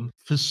problem.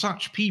 For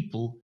such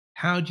people,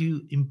 how do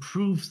you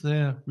improve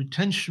their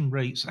retention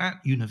rates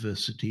at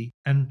university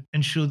and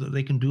ensure that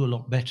they can do a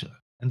lot better?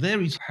 And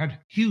there he's had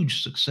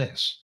huge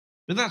success.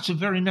 But that's a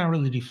very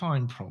narrowly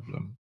defined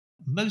problem.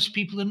 Most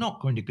people are not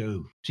going to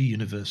go to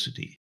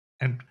university.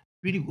 And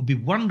really, it would be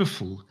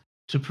wonderful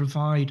to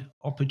provide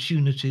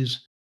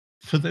opportunities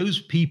for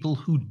those people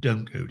who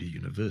don't go to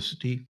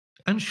university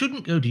and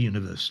shouldn't go to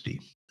university.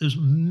 There's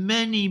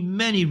many,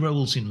 many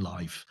roles in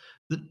life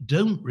that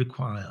don't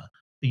require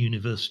a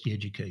university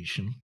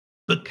education,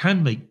 but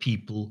can make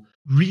people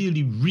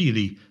really,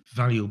 really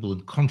valuable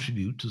and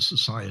contribute to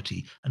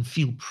society and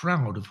feel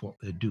proud of what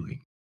they're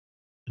doing.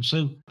 And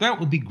so that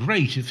would be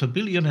great if a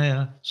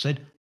billionaire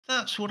said,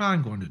 that's what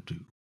I'm going to do.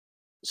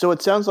 So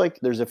it sounds like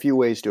there's a few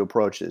ways to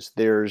approach this.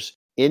 There's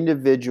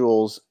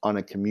individuals on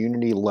a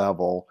community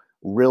level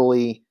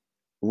really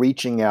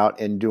reaching out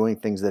and doing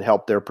things that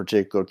help their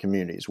particular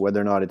communities, whether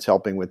or not it's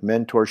helping with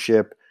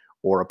mentorship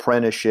or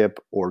apprenticeship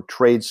or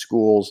trade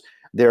schools.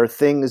 There are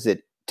things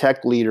that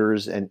tech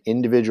leaders and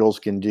individuals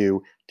can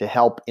do to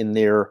help in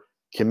their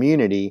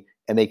community,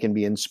 and they can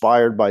be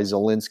inspired by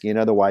Zelensky and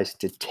otherwise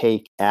to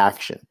take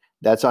action.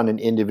 That's on an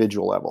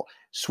individual level.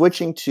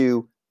 Switching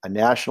to a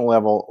national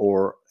level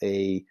or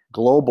a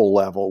global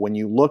level, when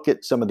you look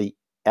at some of the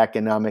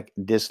economic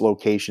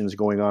dislocations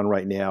going on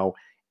right now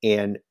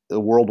and the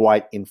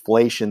worldwide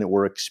inflation that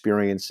we're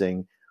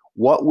experiencing,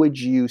 what would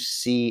you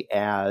see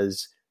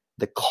as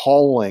the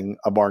calling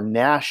of our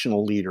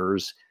national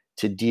leaders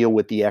to deal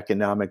with the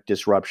economic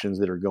disruptions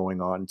that are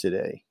going on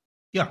today?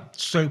 Yeah,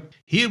 so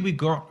here we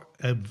got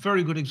a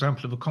very good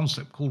example of a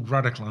concept called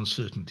radical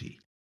uncertainty.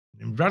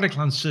 In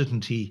radical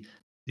uncertainty,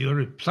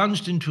 you're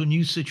plunged into a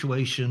new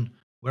situation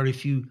where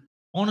if you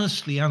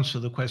honestly answer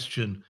the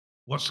question,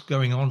 what's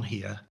going on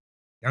here?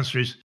 The answer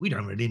is, we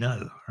don't really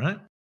know, right?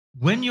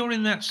 When you're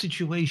in that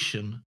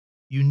situation,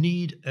 you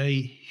need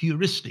a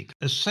heuristic,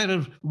 a set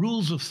of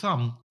rules of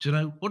thumb to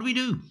know, what do we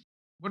do?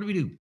 What do we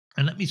do?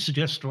 And let me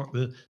suggest what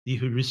the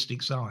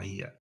heuristics are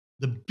here.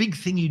 The big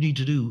thing you need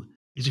to do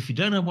is if you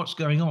don't know what's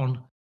going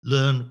on,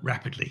 learn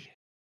rapidly.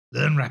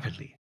 Learn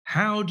rapidly.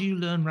 How do you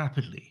learn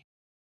rapidly?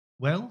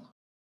 Well,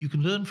 you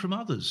can learn from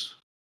others.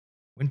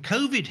 When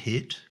COVID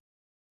hit,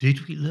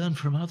 did we learn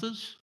from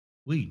others?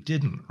 We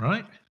didn't,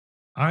 right?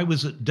 I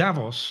was at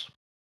Davos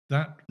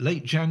that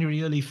late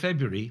January, early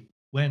February,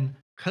 when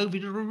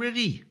COVID had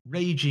already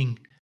raging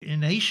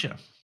in Asia.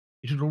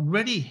 It had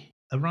already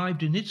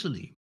arrived in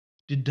Italy.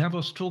 Did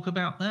Davos talk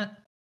about that?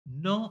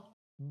 Not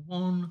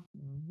one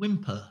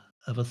whimper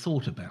of a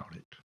thought about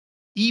it.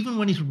 Even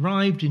when it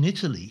arrived in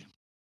Italy,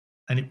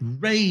 and it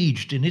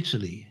raged in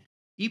Italy,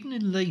 even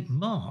in late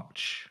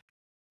March,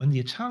 when the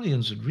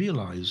Italians had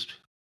realized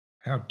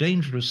how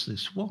dangerous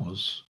this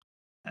was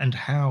and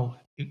how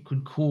it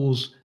could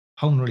cause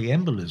pulmonary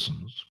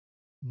embolisms,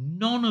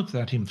 none of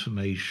that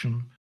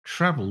information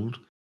traveled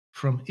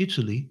from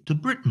Italy to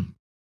Britain.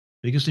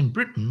 Because in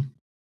Britain,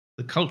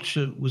 the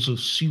culture was of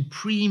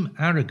supreme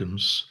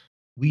arrogance,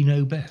 we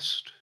know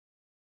best.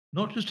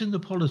 Not just in the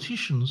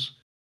politicians,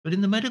 but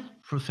in the medical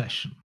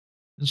profession.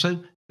 And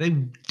so they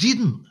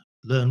didn't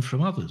learn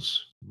from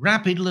others.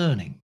 Rapid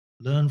learning,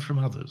 learn from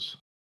others.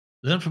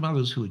 Learn from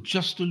others who are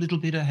just a little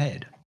bit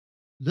ahead.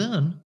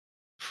 Learn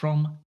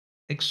from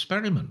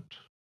experiment,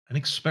 an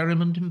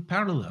experiment in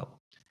parallel.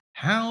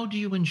 How do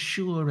you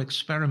ensure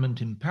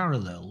experiment in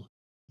parallel?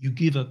 You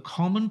give a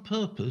common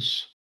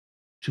purpose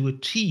to a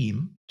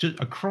team,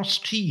 across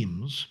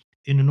teams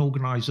in an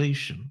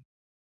organization,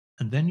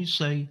 and then you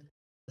say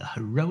the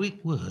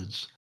heroic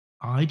words,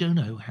 I don't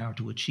know how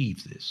to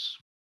achieve this.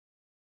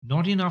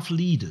 Not enough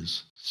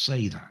leaders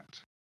say that.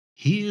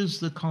 Here's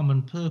the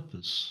common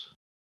purpose.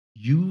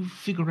 You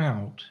figure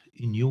out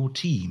in your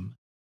team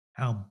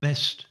how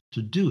best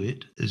to do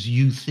it as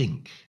you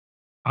think.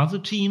 Other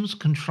teams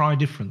can try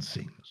different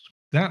things.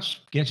 That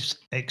gets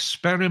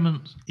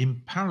experiment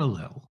in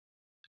parallel.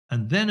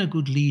 And then a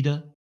good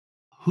leader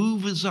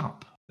hoovers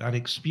up that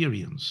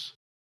experience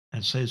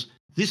and says,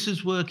 this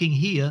is working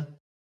here.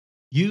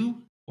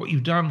 What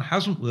you've done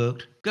hasn't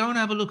worked. Go and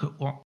have a look at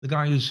what the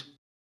guy who's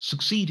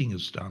succeeding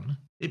has done.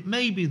 It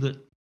may be that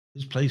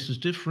his place is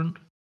different,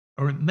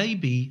 or it may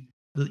be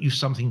that you've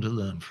something to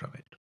learn from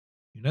it.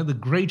 You know, the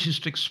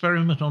greatest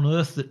experiment on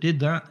earth that did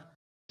that?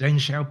 Deng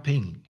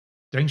Xiaoping.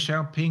 Deng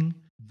Xiaoping,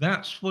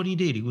 that's what he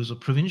did. He was a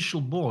provincial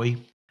boy.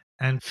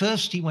 And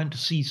first he went to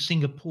see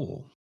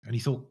Singapore. And he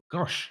thought,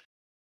 gosh,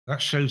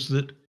 that shows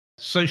that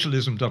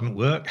socialism doesn't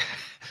work.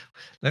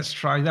 Let's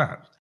try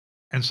that.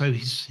 And so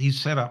he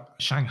set up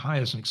Shanghai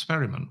as an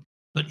experiment.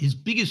 But his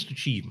biggest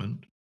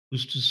achievement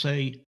was to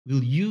say,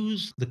 we'll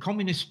use the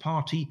Communist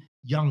Party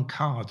young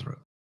cadre.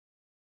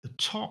 The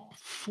top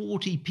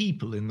 40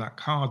 people in that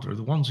cadre,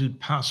 the ones who'd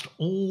passed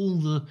all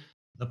the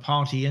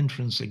party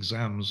entrance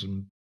exams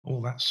and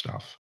all that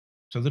stuff.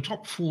 So the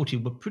top 40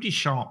 were pretty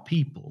sharp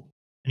people.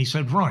 And he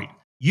said, right,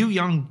 you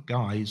young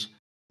guys,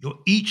 you're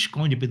each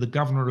going to be the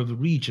governor of a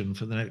region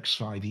for the next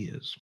 5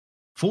 years.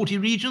 40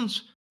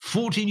 regions,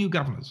 40 new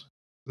governors.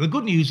 The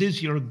good news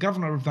is you're a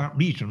governor of that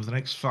region for the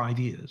next 5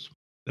 years.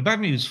 The bad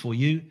news for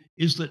you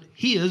is that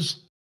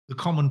here's the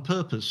common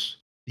purpose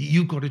that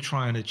you've got to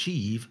try and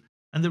achieve.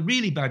 And the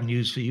really bad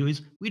news for you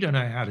is we don't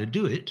know how to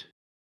do it.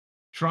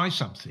 Try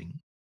something.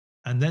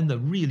 And then the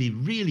really,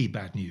 really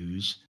bad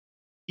news,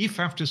 if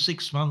after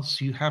 6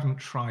 months you haven't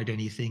tried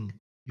anything,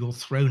 you're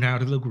thrown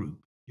out of the group.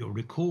 You're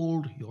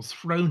recalled, you're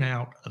thrown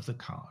out of the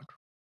card.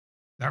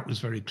 That was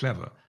very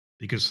clever,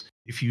 because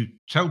if you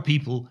tell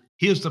people,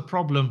 here's the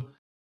problem,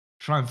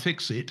 try and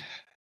fix it,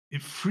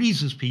 it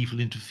freezes people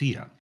into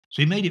fear.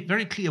 So he made it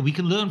very clear we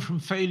can learn from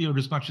failure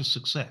as much as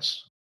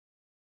success.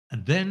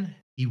 And then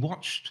he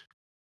watched.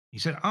 He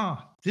said,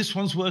 this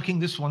one's working,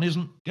 this one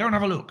isn't. Go and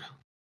have a look.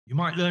 You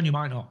might learn, you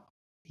might not.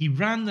 He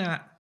ran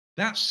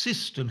that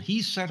system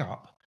he set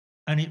up,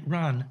 and it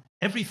ran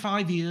every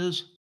 5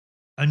 years,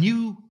 a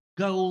new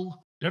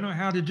goal, don't know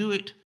how to do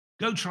it,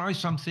 go try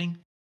something,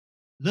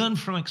 learn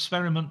from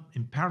experiment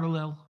in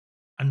parallel,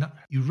 and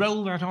you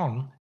roll that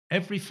on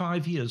every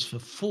 5 years for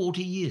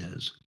 40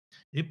 years.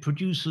 It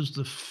produces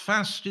the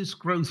fastest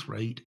growth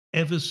rate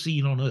ever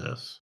seen on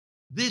Earth.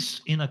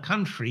 This in a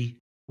country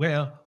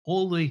where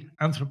all the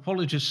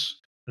anthropologists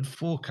had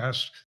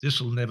forecast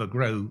this will never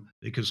grow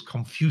because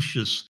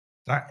Confucius,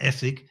 that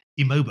ethic,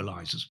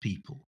 immobilizes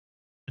people.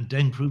 And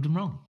Deng proved them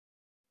wrong.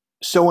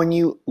 So when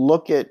you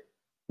look at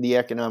the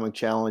economic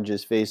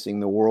challenges facing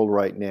the world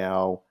right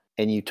now,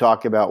 and you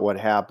talk about what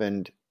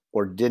happened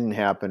or didn't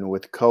happen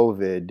with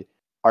COVID,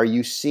 are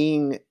you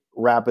seeing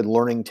rapid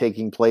learning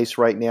taking place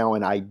right now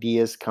and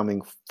ideas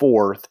coming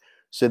forth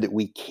so that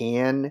we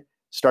can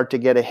start to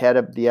get ahead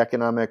of the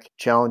economic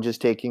challenges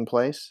taking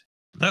place?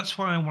 That's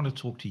why I want to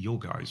talk to your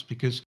guys,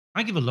 because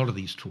I give a lot of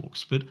these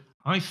talks, but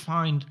I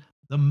find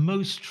the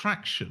most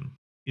traction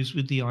is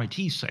with the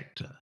IT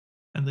sector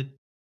and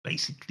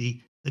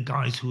basically the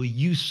guys who are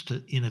used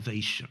to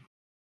innovation.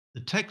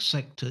 The tech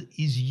sector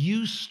is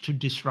used to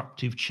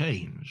disruptive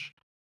change,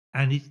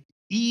 and it's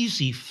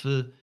easy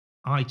for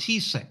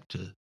IT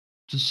sector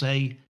to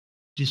say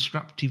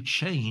disruptive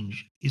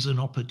change is an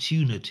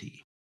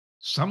opportunity.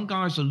 Some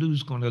guys are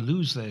going to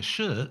lose their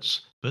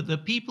shirts, but the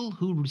people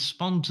who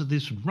respond to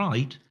this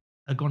right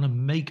are going to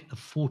make a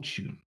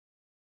fortune,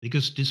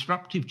 because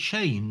disruptive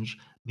change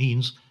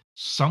means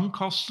some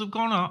costs have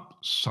gone up,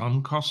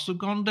 some costs have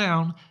gone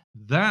down.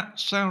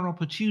 That's our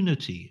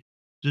opportunity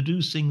to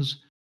do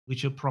things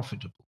which are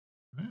profitable.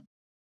 Right?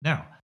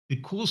 Now,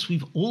 because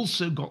we've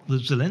also got the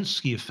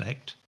Zelensky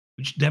effect,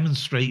 which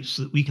demonstrates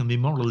that we can be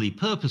morally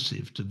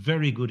purposive to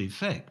very good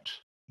effect,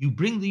 you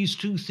bring these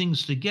two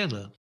things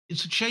together,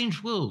 it's a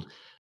changed world.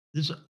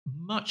 There's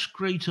much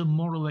greater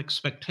moral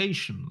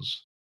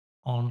expectations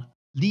on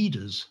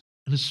leaders,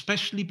 and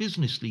especially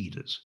business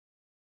leaders.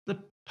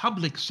 The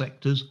public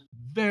sector's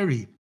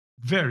very,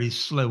 very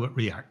slow at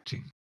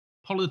reacting.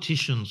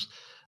 Politicians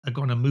are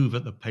going to move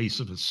at the pace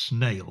of a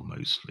snail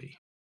mostly,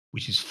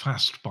 which is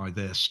fast by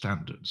their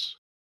standards.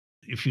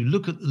 If you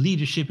look at the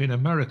leadership in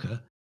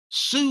America,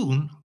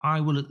 soon I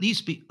will at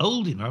least be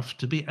old enough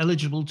to be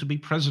eligible to be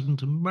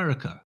president of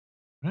America.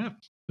 Right?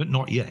 But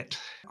not yet.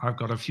 I've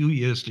got a few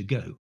years to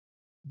go.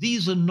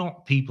 These are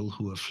not people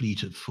who are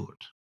fleet of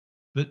foot,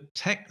 but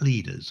tech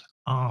leaders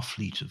are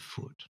fleet of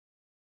foot.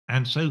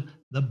 And so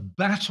the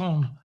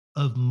baton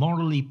of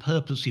morally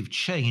purposive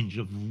change,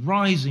 of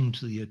rising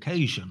to the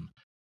occasion,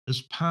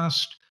 has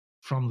passed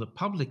from the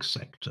public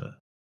sector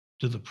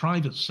to the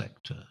private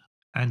sector.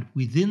 And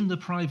within the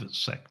private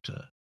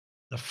sector,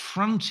 the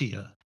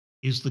frontier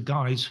is the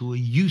guys who are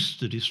used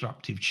to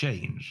disruptive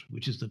change,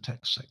 which is the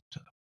tech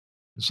sector.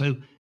 And so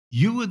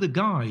you are the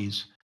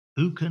guys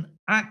who can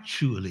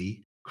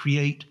actually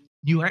create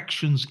new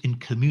actions in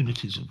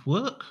communities of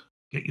work,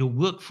 get your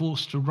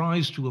workforce to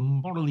rise to a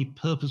morally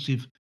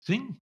purposive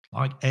thing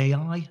like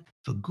AI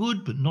for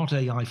good, but not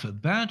AI for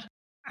bad,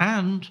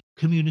 and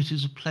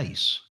communities of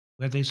place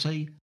where they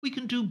say, we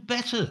can do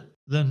better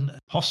than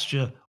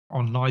posture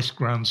on nice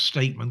grand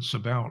statements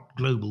about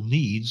global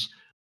needs.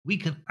 We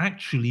can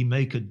actually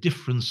make a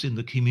difference in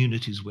the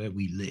communities where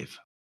we live.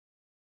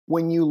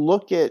 When you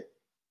look at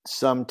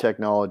some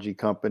technology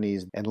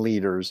companies and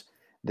leaders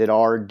that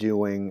are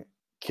doing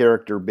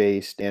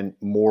character-based and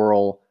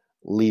moral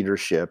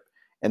leadership,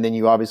 and then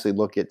you obviously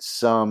look at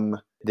some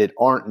that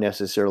aren't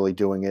necessarily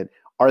doing it,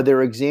 Are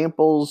there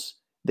examples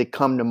that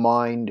come to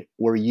mind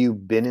where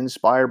you've been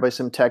inspired by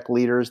some tech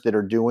leaders that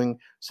are doing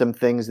some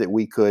things that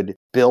we could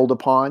build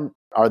upon?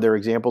 Are there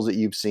examples that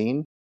you've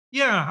seen?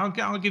 Yeah,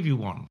 I'll give you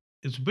one.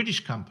 It's a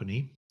British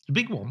company, a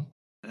big one.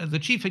 The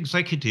chief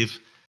executive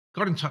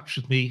got in touch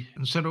with me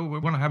and said, "Oh, we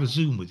want to have a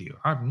Zoom with you."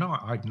 I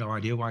had no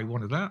idea why he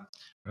wanted that.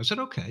 I said,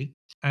 "Okay."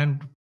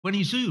 And when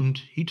he Zoomed,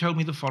 he told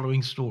me the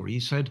following story.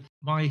 He said,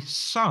 "My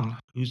son,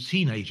 who's a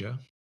teenager,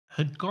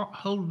 had got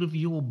hold of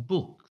your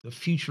book, The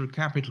Future of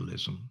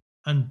Capitalism,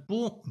 and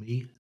bought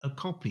me a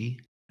copy,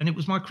 and it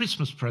was my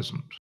Christmas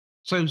present."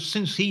 So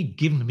since he'd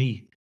given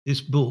me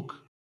this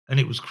book and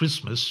it was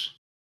Christmas,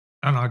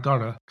 and I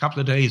got a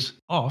couple of days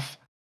off,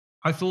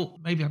 I thought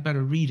maybe I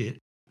better read it.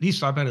 At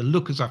least I better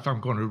look as if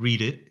I'm going to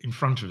read it in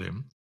front of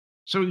him.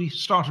 So he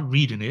started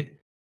reading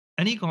it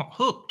and he got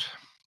hooked.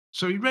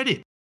 So he read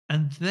it.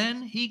 And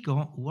then he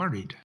got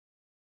worried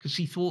because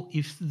he thought,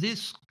 if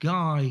this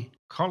guy,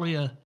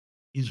 Collier,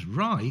 is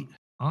right,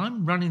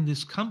 I'm running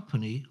this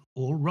company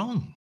all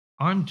wrong.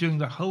 I'm doing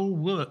the whole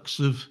works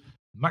of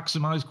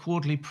maximize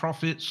quarterly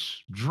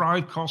profits,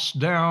 drive costs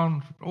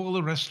down, all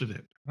the rest of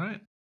it, right?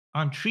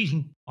 I'm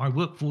treating my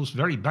workforce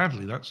very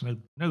badly. That's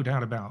no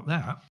doubt about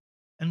that.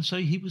 And so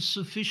he was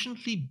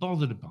sufficiently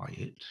bothered by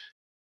it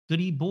that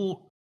he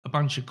bought a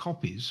bunch of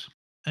copies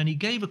and he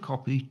gave a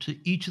copy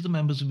to each of the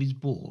members of his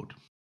board.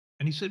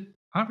 And he said,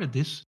 "I read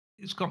this.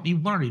 It's got me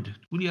worried.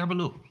 Will you have a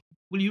look?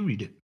 Will you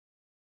read it?"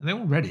 And they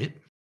all read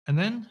it. And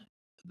then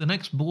the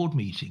next board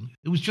meeting,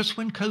 it was just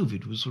when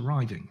COVID was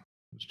arriving.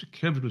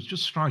 COVID was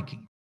just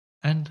striking.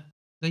 And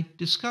they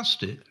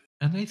discussed it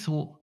and they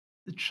thought,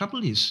 the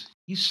trouble is,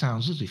 he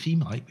sounds as if he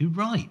might be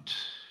right.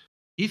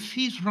 If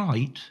he's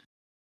right,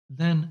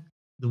 then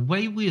the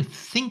way we're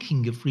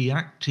thinking of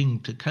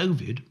reacting to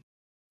COVID,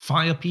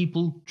 fire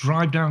people,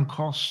 drive down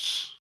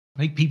costs,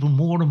 make people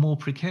more and more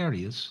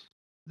precarious,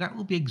 that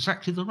will be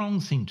exactly the wrong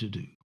thing to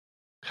do.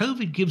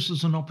 COVID gives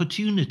us an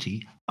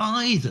opportunity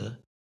either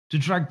to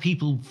drag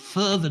people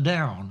further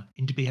down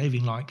into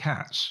behaving like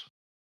cats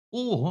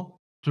or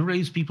to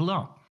raise people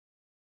up.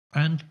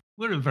 And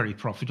we're a very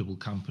profitable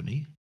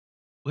company.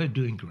 We're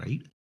doing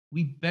great.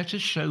 We better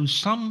show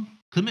some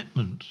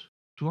commitment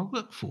to our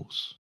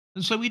workforce.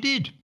 And so we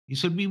did. He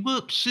said, we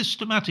worked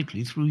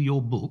systematically through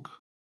your book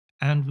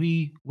and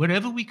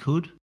wherever we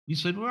could, we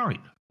said,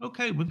 right,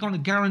 okay, we're going to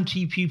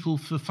guarantee people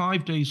for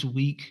 5 days a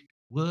week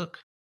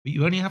work, but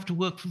you only have to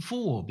work for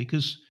 4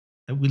 because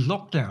with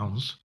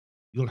lockdowns,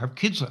 you'll have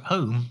kids at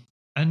home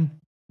and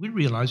we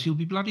realize you'll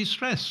be bloody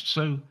stressed.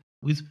 So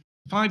with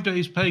 5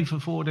 days pay for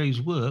 4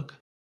 days work,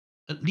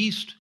 at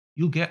least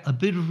you'll get a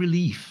bit of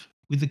relief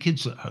with the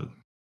kids at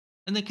home.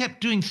 And they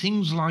kept doing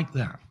things like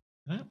that.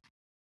 Yeah?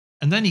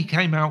 And then he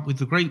came out with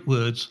the great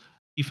words,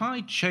 if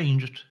I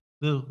changed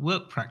the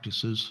work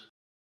practices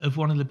of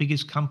one of the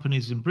biggest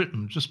companies in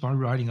Britain just by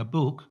writing a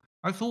book,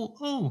 I thought,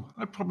 oh,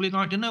 I'd probably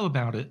like to know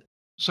about it.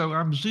 So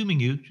I'm Zooming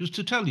you just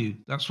to tell you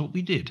that's what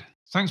we did.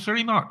 Thanks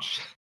very much.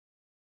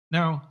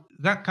 Now,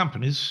 that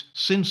company's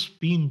since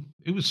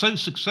it was so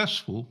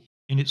successful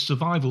in its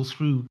survival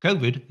through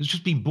COVID, it's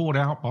just been bought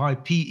out by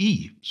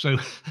PE. So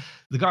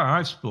the guy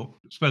I've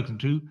spoken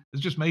to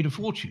has just made a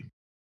fortune.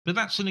 But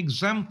that's an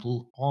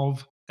example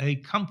of a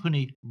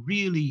company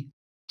really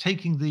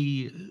taking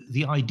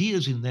the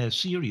ideas in there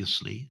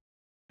seriously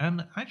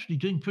and actually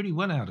doing pretty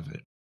well out of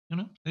it.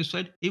 They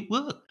said it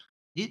worked.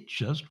 It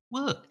just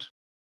worked.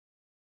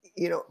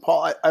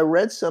 Paul, I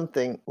read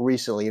something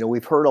recently.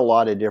 We've heard a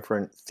lot of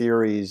different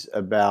theories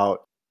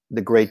about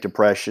the Great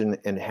Depression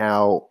and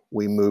how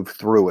we moved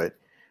through it.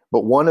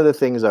 But one of the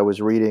things I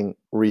was reading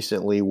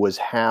recently was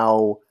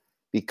how,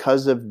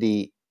 because of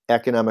the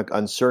economic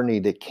uncertainty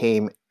that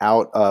came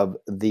out of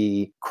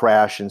the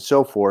crash and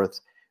so forth,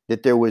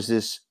 that there was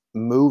this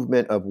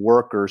movement of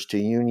workers to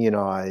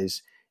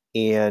unionize.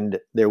 And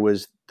there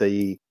was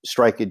the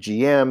strike at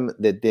GM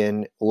that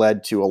then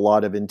led to a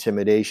lot of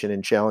intimidation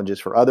and challenges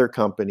for other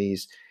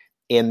companies.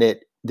 And that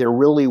there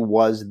really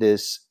was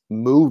this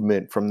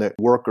movement from the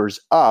workers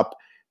up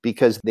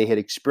because they had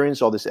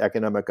experienced all this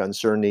economic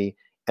uncertainty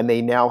and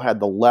they now had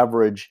the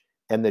leverage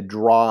and the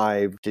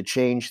drive to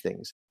change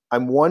things.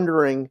 I'm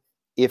wondering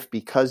if,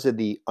 because of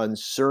the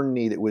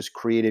uncertainty that was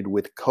created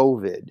with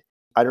COVID,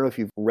 I don't know if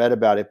you've read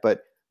about it,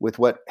 but with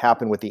what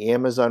happened with the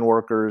Amazon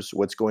workers,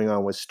 what's going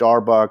on with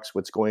Starbucks,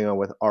 what's going on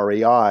with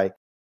REI,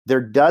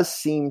 there does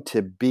seem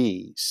to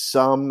be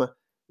some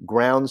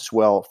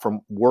groundswell from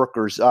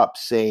workers up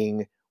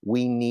saying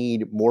we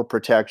need more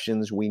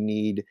protections, we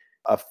need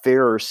a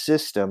fairer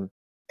system.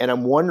 And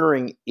I'm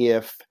wondering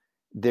if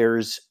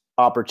there's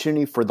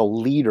opportunity for the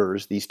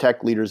leaders, these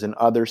tech leaders and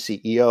other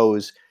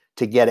CEOs,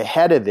 to get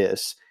ahead of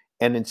this.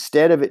 And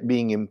instead of it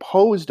being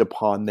imposed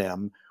upon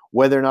them,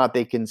 whether or not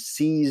they can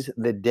seize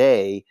the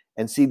day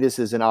and see this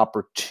as an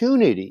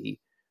opportunity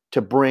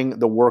to bring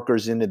the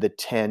workers into the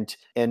tent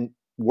and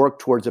work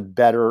towards a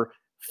better,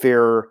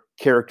 fairer,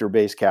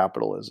 character-based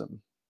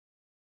capitalism.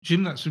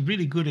 Jim, that's a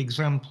really good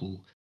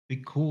example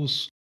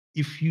because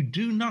if you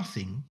do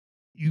nothing,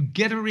 you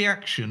get a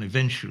reaction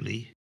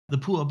eventually. The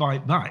poor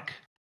bite back.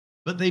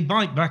 But they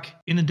bite back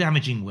in a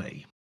damaging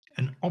way,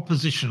 an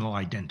oppositional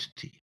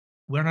identity.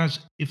 Whereas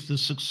if the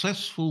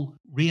successful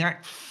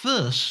react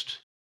first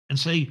and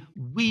say,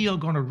 we are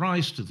going to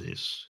rise to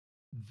this,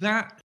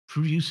 that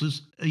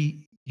produces a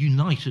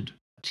united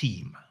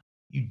team.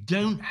 You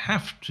don't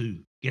have to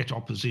get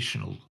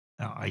oppositional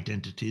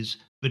identities,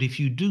 but if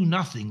you do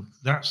nothing,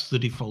 that's the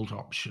default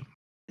option.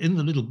 In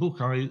the little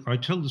book, I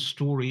tell the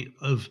story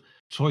of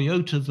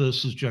Toyota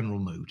versus General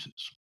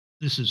Motors.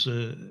 This is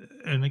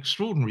an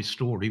extraordinary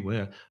story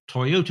where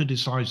Toyota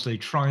decides they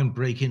try and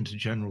break into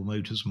General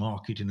Motors'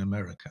 market in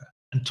America.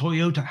 And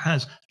Toyota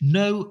has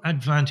no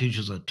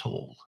advantages at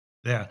all.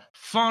 They're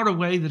far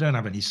away. They don't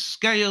have any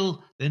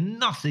scale. They're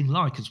nothing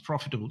like as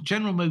profitable.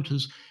 General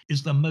Motors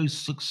is the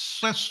most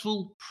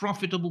successful,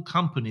 profitable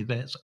company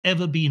that's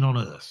ever been on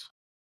earth.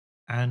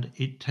 And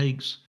it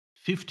takes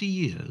 50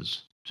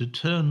 years to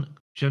turn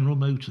General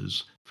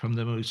Motors from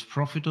the most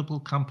profitable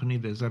company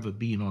there's ever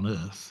been on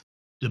earth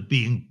to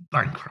being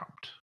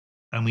bankrupt.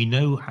 And we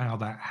know how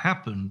that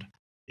happened.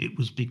 It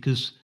was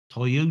because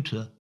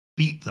Toyota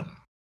beat them.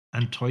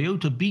 And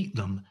Toyota beat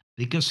them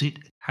because it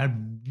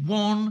had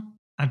one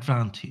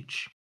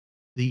advantage.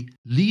 The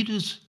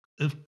leaders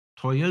of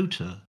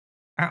Toyota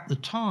at the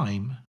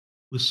time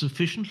were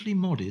sufficiently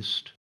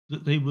modest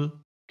that they were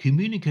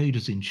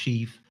communicators in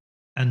chief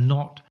and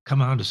not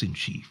commanders in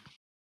chief.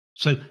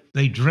 So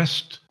they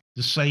dressed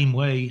the same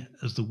way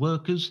as the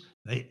workers.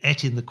 They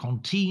ate in the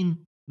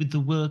canteen with the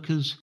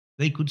workers.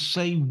 They could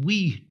say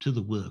we to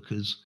the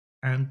workers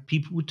and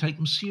people would take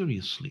them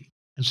seriously.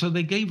 And so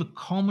they gave a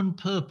common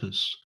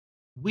purpose.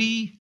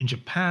 We in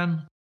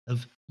Japan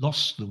have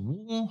lost the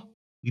war.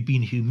 We've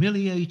been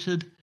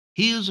humiliated.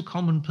 Here's a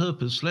common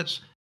purpose. Let's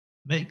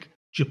make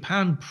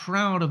Japan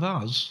proud of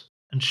us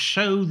and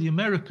show the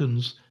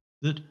Americans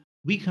that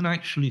we can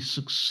actually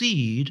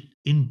succeed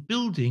in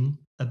building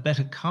a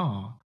better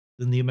car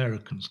than the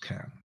Americans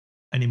can.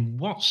 And in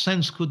what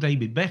sense could they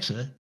be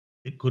better?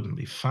 It couldn't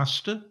be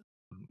faster,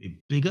 couldn't be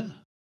bigger,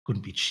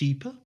 couldn't be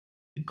cheaper.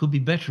 It could be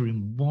better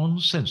in one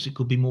sense. It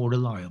could be more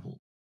reliable.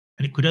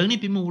 And it could only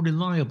be more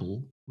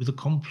reliable with a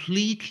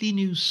completely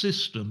new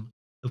system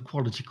of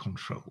quality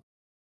control.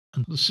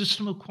 And the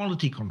system of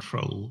quality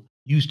control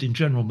used in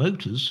General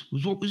Motors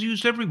was what was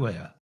used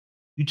everywhere.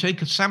 You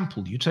take a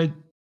sample, you take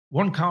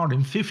one car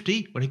in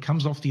 50 when it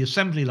comes off the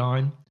assembly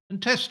line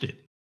and test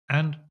it.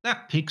 And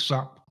that picks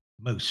up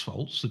most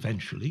faults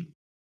eventually.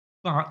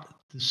 But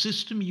the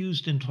system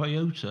used in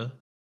Toyota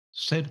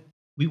said,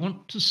 we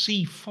want to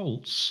see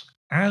faults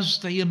as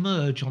they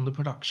emerge on the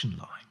production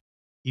line.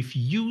 If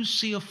you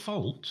see a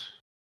fault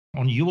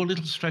on your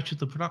little stretch of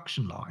the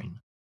production line,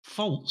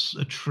 faults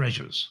are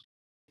treasures.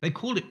 They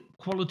call it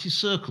quality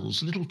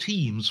circles, little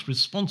teams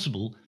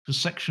responsible for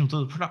sections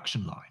of the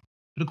production line.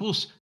 But of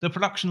course, the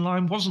production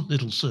line wasn't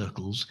little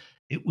circles.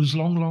 It was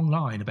long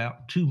line,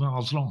 about 2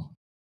 miles long.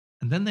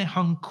 And then they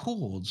hung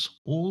cords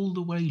all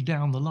the way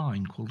down the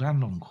line called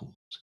andon cords.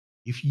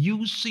 If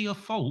you see a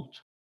fault,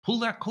 pull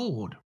that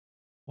cord.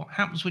 What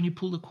happens when you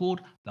pull the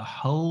cord? The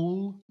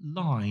whole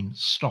line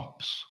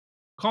stops.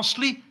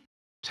 Costly?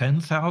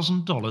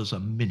 $10,000 a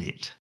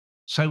minute.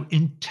 So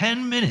in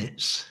 10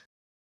 minutes,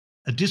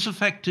 a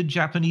disaffected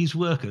Japanese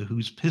worker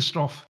who's pissed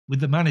off with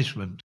the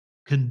management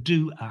can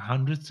do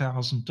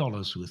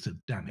 $100,000 worth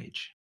of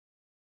damage.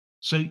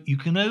 So you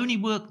can only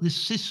work this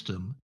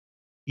system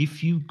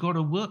if you've got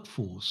a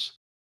workforce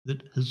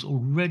that has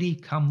already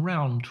come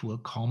round to a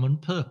common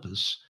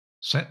purpose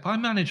set by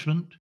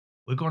management.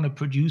 We're going to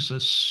produce a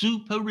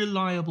super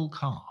reliable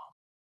car.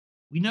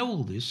 We know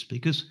all this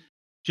because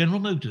General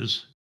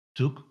Motors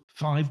took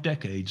 5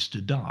 decades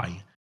to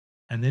die.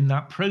 And in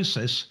that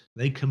process,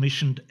 they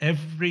commissioned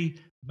every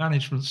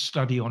management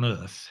study on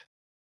earth.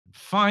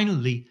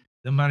 Finally,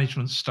 the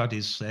management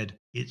studies said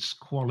it's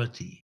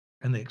quality.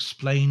 And they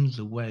explained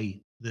the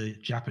way the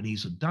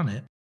Japanese had done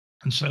it.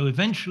 And so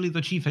eventually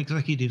the chief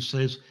executive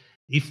says,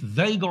 if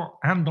they got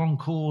andon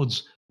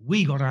cords,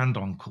 we got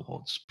andon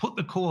cords. Put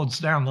the cords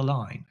down the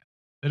line.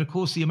 But of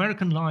course, the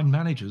American line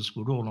managers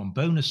were all on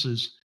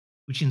bonuses,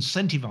 which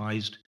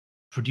incentivized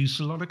produce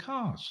a lot of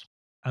cars.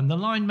 And the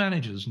line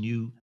managers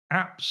knew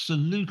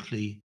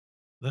absolutely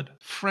that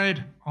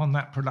Fred on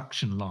that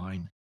production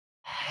line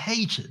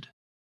hated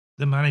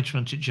the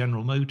management at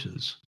General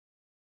Motors.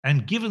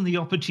 And given the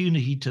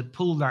opportunity to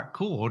pull that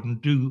cord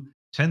and do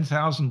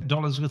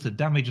 $10,000 worth of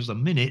damages a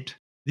minute,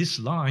 this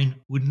line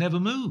would never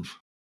move.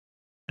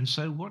 And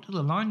so what do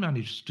the line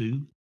managers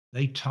do?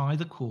 They tie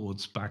the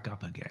cords back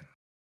up again.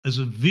 As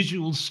a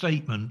visual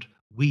statement,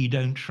 we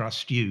don't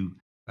trust you.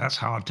 That's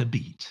hard to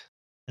beat.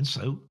 And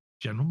so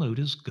General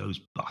Motors goes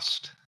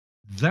bust.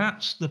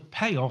 That's the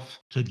payoff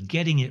to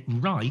getting it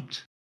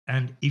right.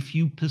 And if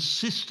you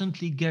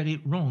persistently get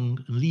it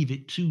wrong and leave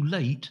it too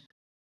late,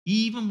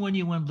 even when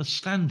you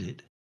understand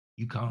it,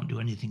 you can't do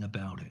anything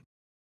about it.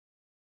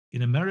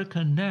 In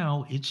America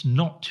now, it's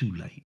not too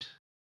late,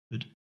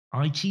 but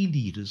IT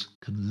leaders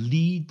can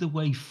lead the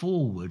way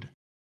forward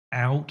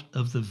out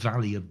of the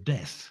valley of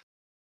death,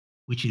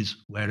 which is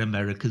where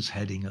America's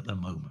heading at the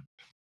moment.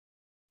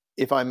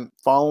 if I'm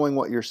following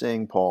what you're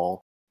saying,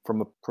 Paul, from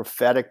a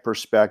prophetic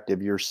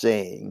perspective, you're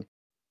saying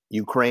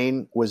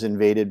Ukraine was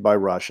invaded by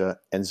Russia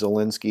and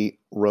Zelensky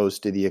rose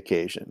to the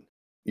occasion.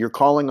 You're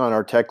calling on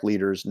our tech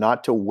leaders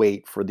not to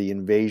wait for the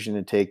invasion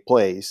to take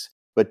place,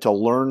 but to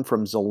learn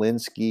from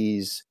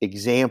Zelensky's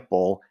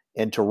example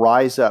and to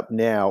rise up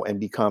now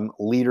and become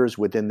leaders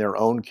within their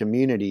own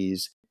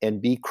communities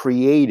and be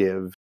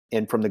creative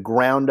and from the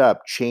ground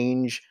up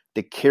change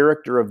the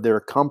character of their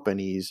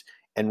companies,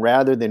 and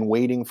rather than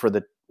waiting for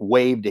the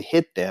wave to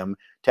hit them,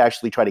 to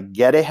actually try to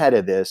get ahead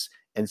of this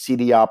and see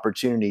the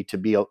opportunity to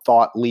be a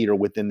thought leader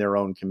within their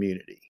own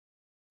community.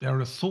 They're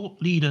a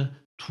thought leader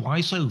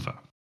twice over.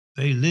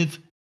 They live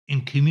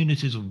in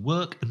communities of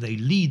work and they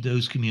lead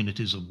those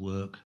communities of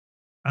work,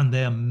 and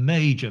they're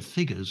major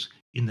figures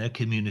in their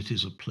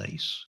communities of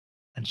place.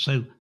 And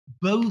so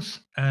both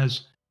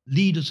as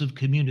leaders of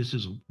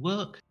communities of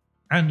work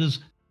and as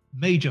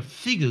major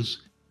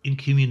figures in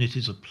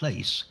communities of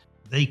place,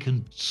 they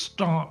can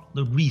start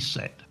the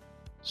reset.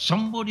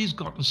 Somebody's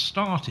got to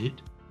start it.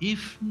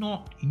 If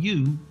not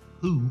you,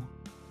 who?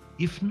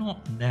 If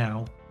not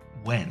now,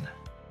 when?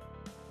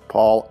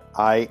 Paul,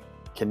 I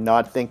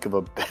cannot think of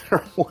a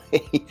better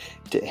way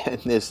to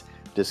end this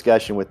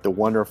discussion with the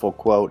wonderful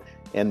quote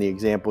and the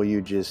example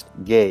you just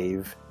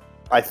gave.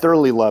 I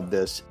thoroughly love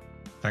this.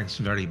 Thanks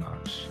very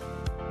much.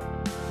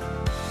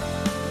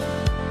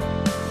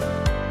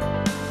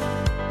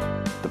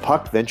 The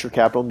Puck Venture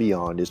Capital and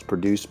Beyond is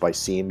produced by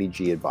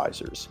CMBG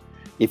Advisors.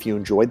 If you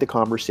enjoyed the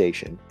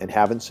conversation and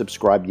haven't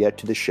subscribed yet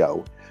to the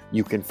show,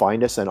 you can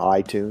find us on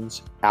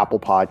iTunes, Apple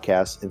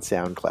Podcasts, and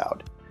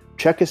SoundCloud.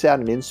 Check us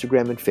out on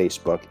Instagram and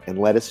Facebook and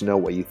let us know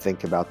what you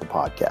think about the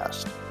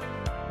podcast.